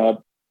he did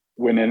not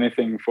win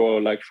anything for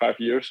like 5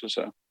 years or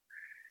so.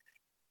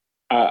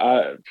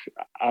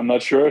 I'm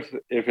not sure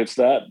if it's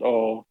that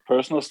or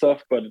personal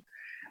stuff, but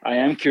I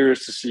am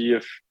curious to see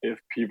if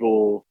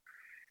people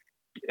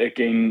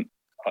again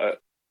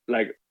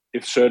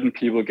if certain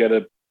people get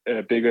a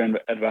bigger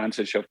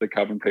advantage of the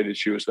carbon plated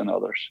shoes than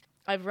others.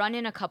 I've run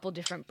in a couple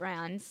different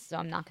brands, so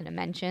I'm not going to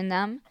mention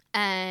them.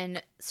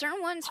 And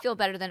certain ones feel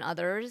better than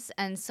others.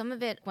 And some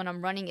of it, when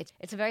I'm running,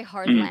 it's a very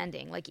hard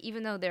landing. Like,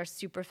 even though they're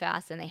super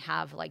fast and they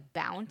have like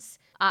bounce.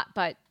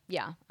 But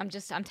yeah, I'm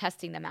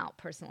testing them out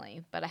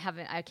personally. But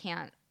I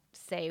can't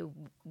say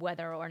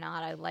whether or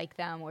not I like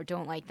them or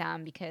don't like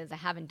them because I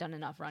haven't done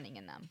enough running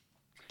in them.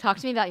 Talk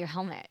to me about your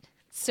helmet.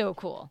 So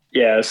cool.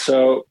 Yeah,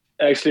 so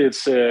actually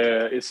it's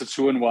a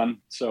 2-in-1.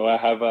 So I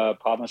have a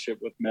partnership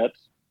with Met.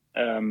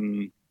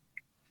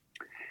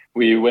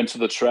 We went to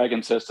the track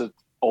and tested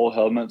all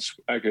helmets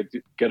I could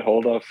get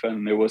hold of,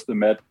 and it was the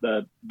Met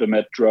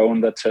drone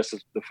that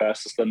tested the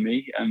fastest than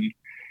me. And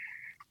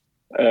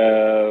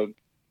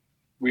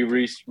we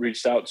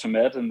reached out to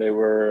Met, and they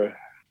were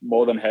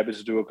more than happy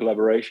to do a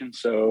collaboration.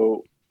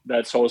 So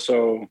that's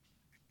something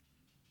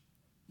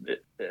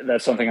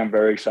I'm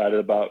very excited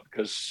about,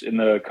 because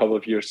in a couple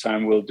of years'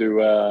 time we'll do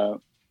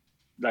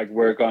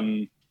work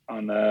on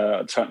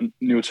a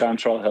new time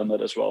trial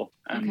helmet as well.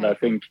 And okay. I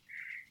think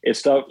it's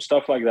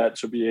stuff like that,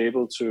 to be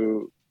able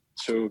to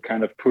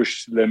kind of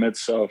push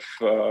limits of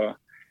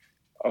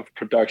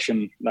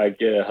production, like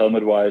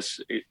helmet wise,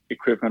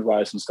 equipment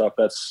wise and stuff.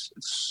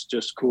 It's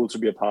just cool to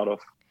be a part of.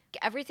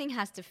 Everything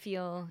has to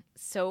feel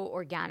so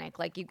organic.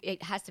 Like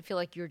it has to feel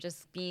like you're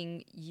just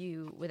being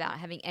you without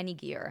having any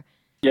gear.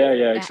 Yeah,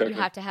 exactly. You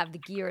have to have the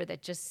gear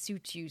that just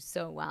suits you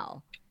so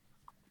well.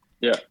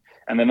 Yeah,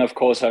 and then of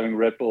course having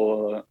Red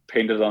Bull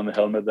painted on the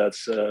helmet,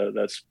 that's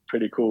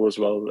pretty cool as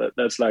well.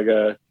 That's like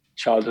a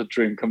childhood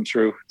dream come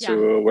true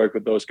to work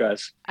with those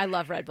guys. I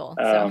love Red Bull.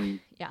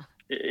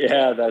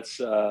 Yeah,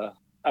 that's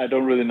I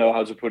don't really know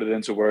how to put it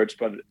into words,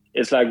 but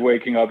it's like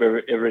waking up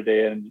every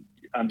day, and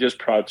I'm just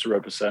proud to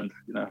represent.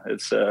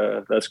 It's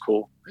that's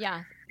cool.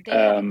 Yeah, they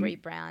have a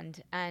great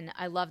brand, and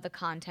I love the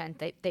content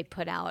they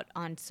put out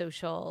on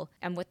social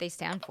and what they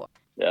stand for.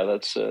 Yeah,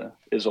 that's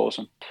is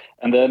awesome.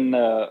 And then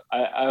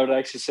I would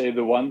actually say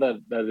the one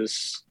that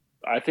is,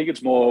 I think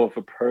it's more of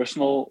a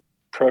personal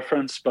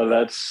preference, but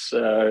that's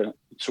to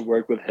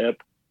work with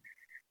HEP,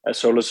 a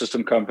solar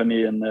system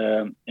company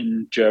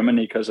in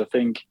Germany, because I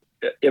think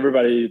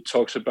everybody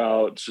talks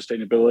about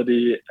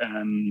sustainability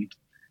and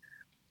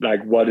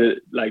like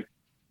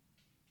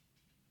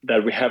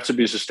that we have to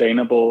be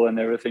sustainable and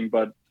everything.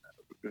 But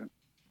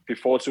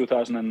before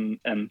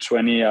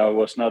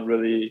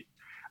 2020,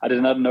 I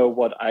did not know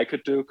what I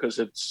could do, because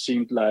it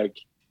seemed like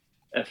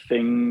a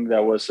thing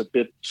that was a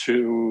bit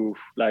too,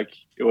 like,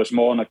 it was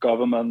more on a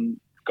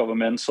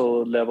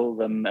governmental level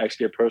than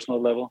actually a personal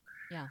level.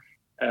 Yeah.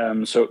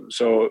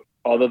 So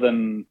other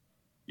than,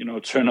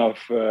 turn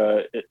off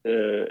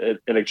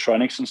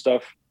electronics and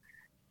stuff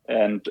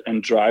and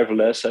drive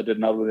less, I did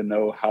not really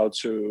know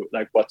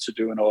what to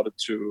do in order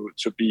to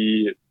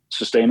be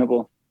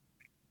sustainable.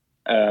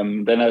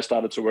 Then I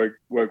started to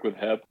work with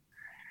HEP,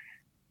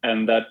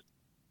 and that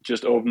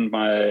just opened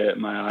my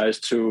eyes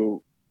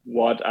to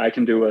what I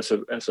can do as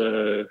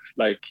a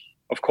like,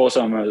 of course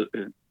I'm a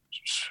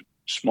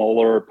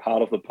smaller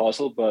part of the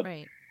puzzle, but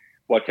right.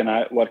 what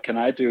can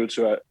I do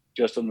to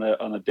just on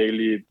a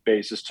daily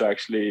basis to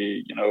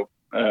actually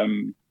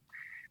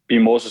be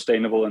more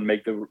sustainable and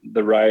make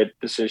the right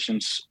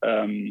decisions.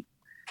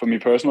 For me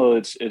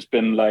personally, it's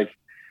been like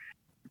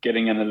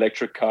getting an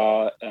electric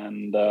car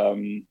and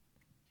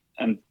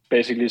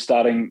basically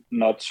starting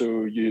not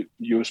to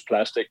use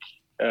plastic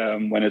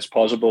when it's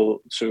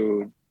possible,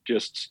 to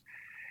just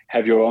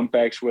have your own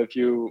bags with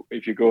you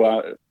if you go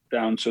out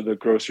down to the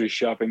grocery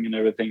shopping and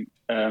everything.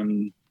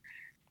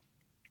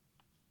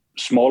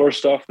 Smaller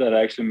stuff that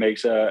actually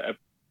makes a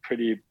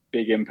pretty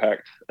big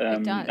impact.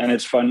 It does. And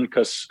it's fun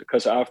because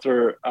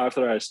after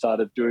I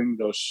started doing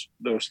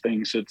those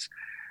things,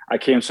 I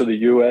came to the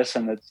US,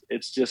 and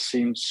it just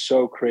seems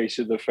so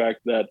crazy, the fact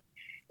that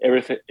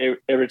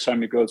every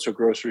time you go to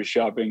grocery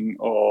shopping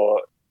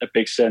or a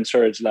big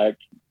center, it's like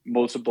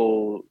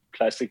multiple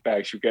plastic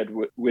bags you get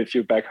with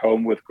you back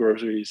home with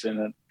groceries in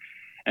it,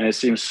 and it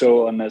seems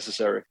so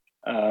unnecessary.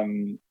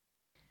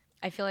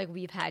 I feel like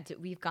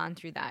we've gone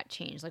through that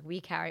change. Like, we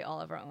carry all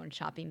of our own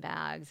shopping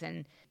bags,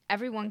 and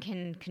everyone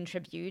can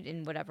contribute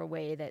in whatever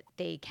way that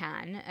they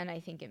can, and I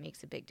think it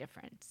makes a big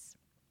difference.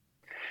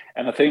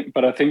 And I think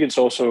it's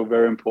also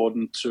very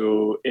important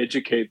to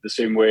educate the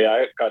same way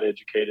I got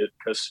educated,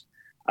 because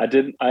I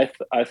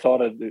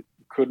thought it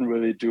couldn't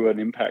really do an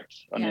impact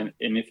on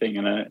anything,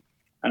 and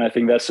I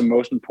think that's the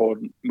most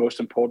important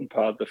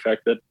part, the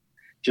fact that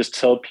just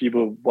tell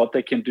people what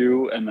they can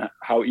do and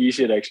how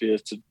easy it actually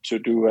is to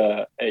do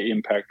a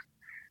impact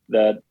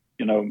that,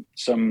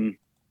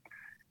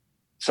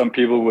 some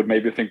people would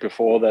maybe think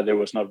before that it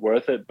was not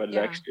worth it, but it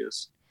actually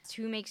is.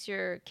 Who makes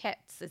your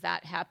kits? Is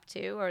that HEP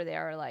too, or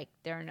they're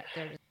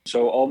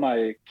So all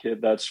my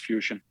kit, that's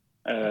Fusion,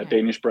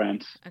 Danish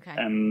brand. Okay.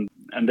 And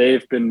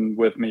they've been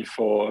with me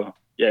for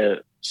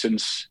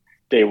since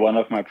day one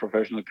of my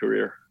professional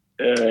career.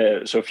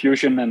 So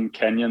Fusion and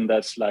Canyon,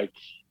 that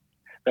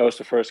was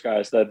the first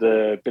guys that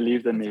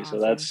believed in me.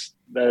 Awesome. So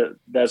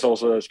that's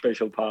also a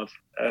special part.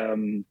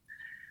 And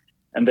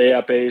they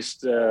are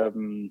based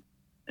in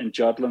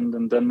Jutland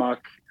in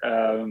Denmark.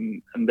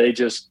 And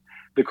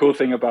the cool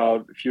thing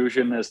about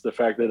Fusion is the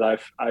fact that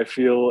I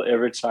feel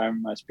every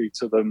time I speak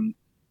to them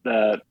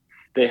that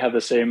they have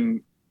the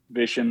same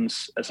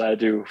visions as I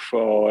do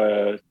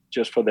for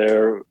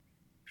their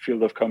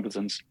field of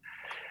competence.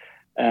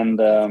 And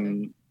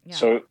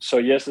so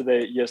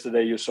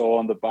yesterday you saw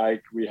on the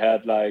bike, we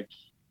had like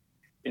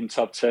in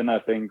top 10, I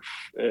think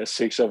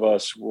 6 of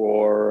us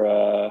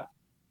wore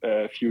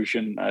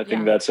Fusion. I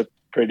think that's a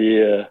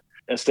pretty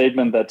a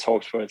statement that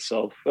talks for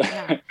itself.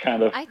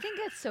 Kind of. I think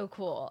that's so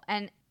cool.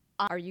 And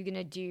are you going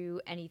to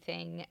do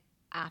anything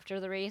after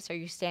the race? Are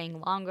you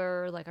staying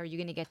longer? Like, are you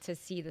going to get to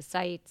see the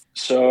sights?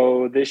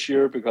 So this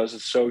year, because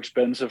it's so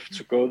expensive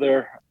to go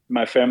there,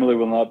 my family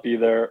will not be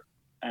there.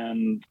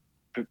 And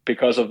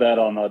because of that,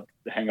 I'll not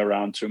hang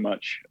around too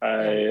much.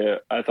 I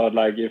thought,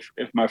 like, if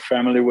my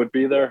family would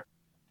be there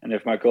and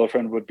if my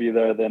girlfriend would be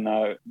there, then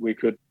we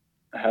could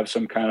have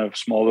some kind of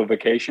smaller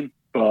vacation.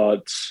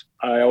 But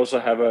I also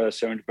have a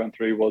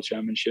 70.3 World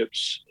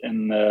Championships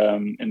in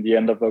the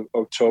end of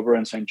October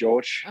in St.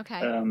 George.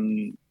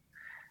 Okay.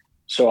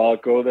 So I'll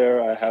go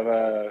there. I have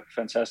a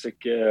fantastic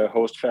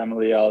host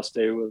family I'll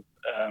stay with.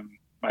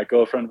 My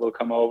girlfriend will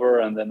come over,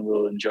 and then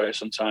we'll enjoy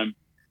some time.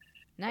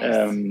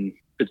 Nice.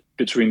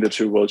 Between the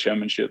 2 World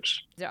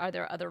Championships. Are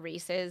there other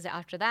races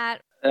after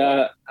that?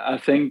 I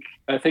think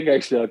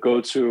actually I'll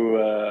go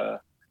to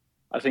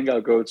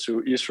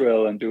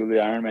Israel and do the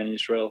Ironman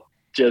Israel,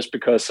 just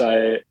because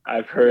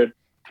I've heard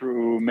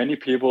through many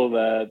people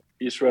that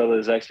Israel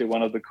is actually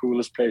one of the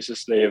coolest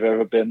places they have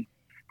ever been,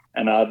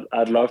 and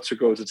I'd love to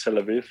go to Tel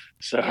Aviv.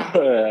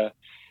 So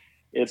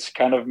it's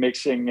kind of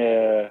mixing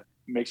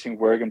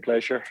work and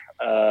pleasure.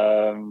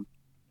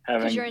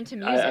 Because you're into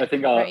music, I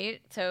think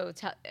right? So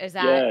is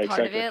that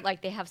part of it?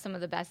 Like they have some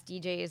of the best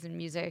DJs in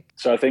music.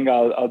 So I think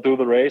I'll do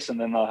the race, and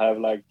then I'll have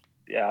like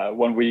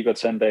 1 week or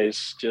 10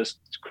 days just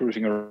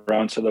cruising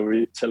around Tel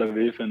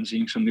Aviv and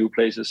seeing some new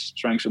places,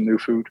 trying some new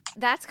food.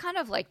 That's kind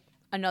of like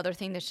another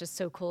thing that's just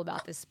so cool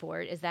about this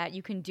sport is that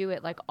you can do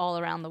it like all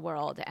around the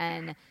world.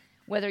 And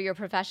whether you're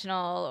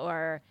professional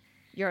or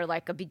you're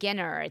like a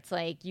beginner, it's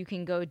like you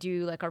can go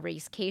do like a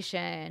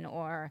racecation,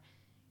 or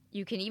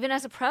you can, even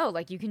as a pro,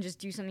 like you can just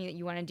do something that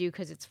you want to do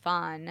because it's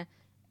fun.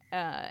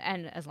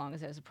 And as long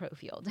as there's a pro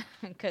field,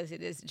 because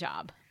it is a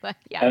job. But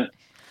yeah.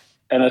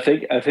 And I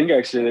think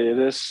actually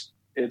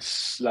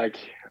it's like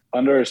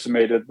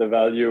underestimated the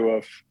value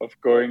of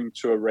going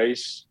to a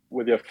race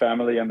with your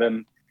family and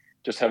then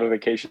just have a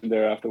vacation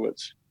there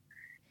afterwards.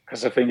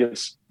 Because I think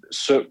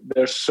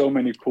there's so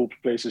many cool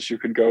places you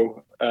can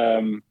go,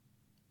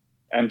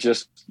 and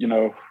just,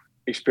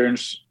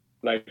 experience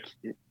like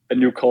a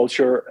new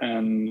culture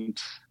and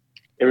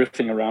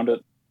everything around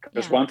it.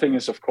 Because one thing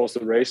is, of course,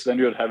 the race. Then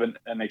you'll have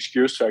an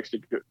excuse to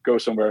actually go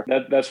somewhere.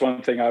 That's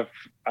one thing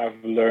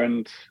I've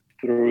learned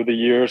through the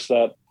years,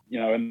 that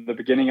in the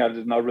beginning I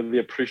did not really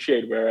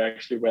appreciate where I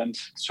actually went.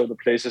 So the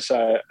places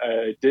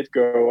I did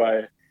go,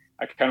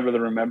 I can't really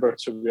remember,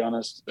 to be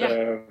honest,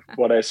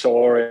 what I saw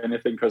or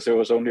anything, because it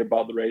was only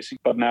about the racing.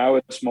 But now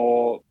it's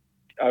more.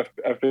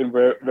 I've been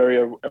very,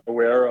 very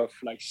aware of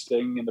like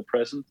staying in the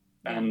present,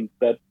 and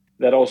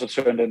that also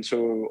turned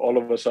into, all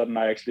of a sudden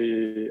I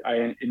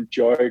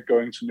enjoy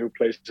going to new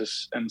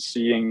places and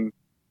seeing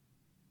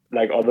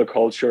like other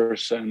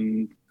cultures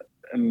and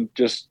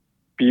just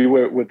be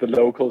with the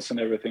locals and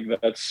everything.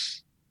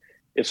 It's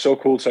so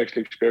cool to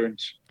actually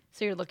experience.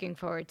 So you're looking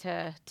forward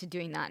to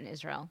doing that in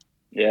Israel?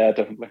 Yeah,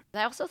 definitely.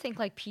 I also think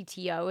like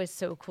PTO is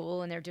so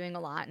cool, and they're doing a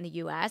lot in the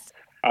US.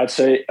 I'd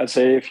say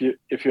if you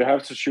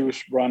have to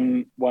choose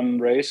one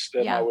race,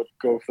 then I would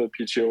go for the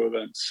PTO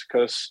events,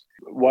 because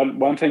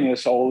one thing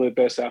is all the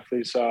best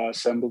athletes are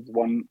assembled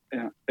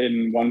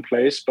in one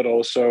place, but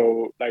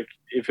also like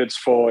if it's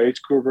for age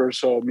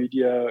groupers or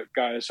media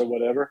guys or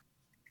whatever,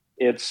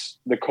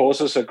 the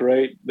courses are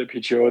great. The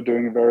PTO are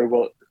doing a very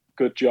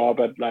good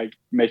job at like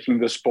making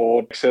the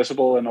sport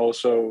accessible and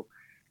also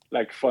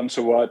like fun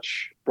to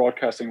watch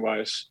broadcasting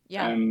wise.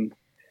 Yeah. And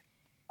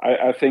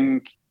I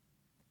think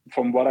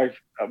from what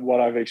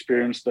I've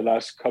experienced the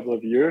last couple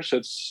of years,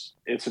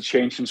 it's a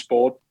change in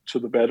sport to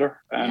the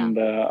better. And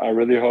I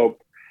really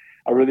hope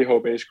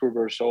age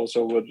groupers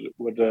also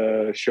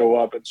would show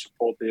up and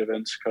support the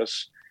events,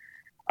 because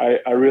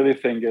I really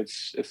think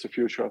it's the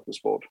future of the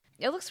sport.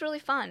 It looks really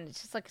fun.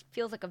 It's just like, it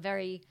feels like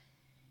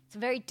it's a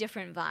very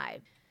different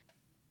vibe.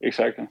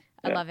 Exactly.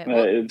 I love it.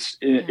 It's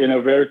in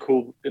a very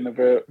cool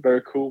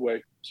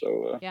way.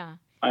 So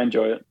I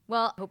enjoy it.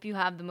 Well, I hope you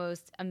have the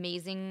most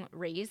amazing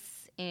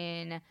race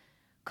in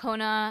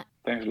Kona.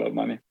 Thanks a lot,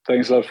 Marnie.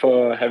 Thanks a lot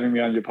for having me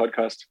on your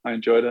podcast. I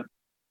enjoyed it.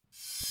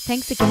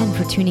 Thanks again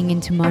for tuning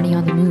into Marnie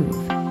on the Move.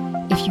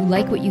 If you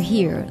like what you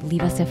hear,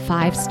 leave us a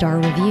 5-star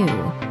review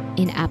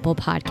in Apple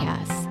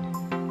Podcasts.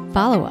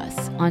 Follow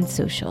us on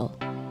social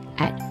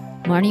at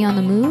Marnie on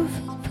the Move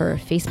for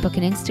Facebook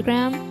and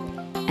Instagram,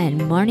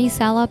 and Marnie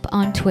Salop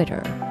on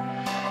Twitter.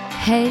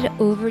 Head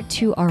over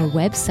to our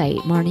website,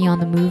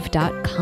 marnieonthemove.com.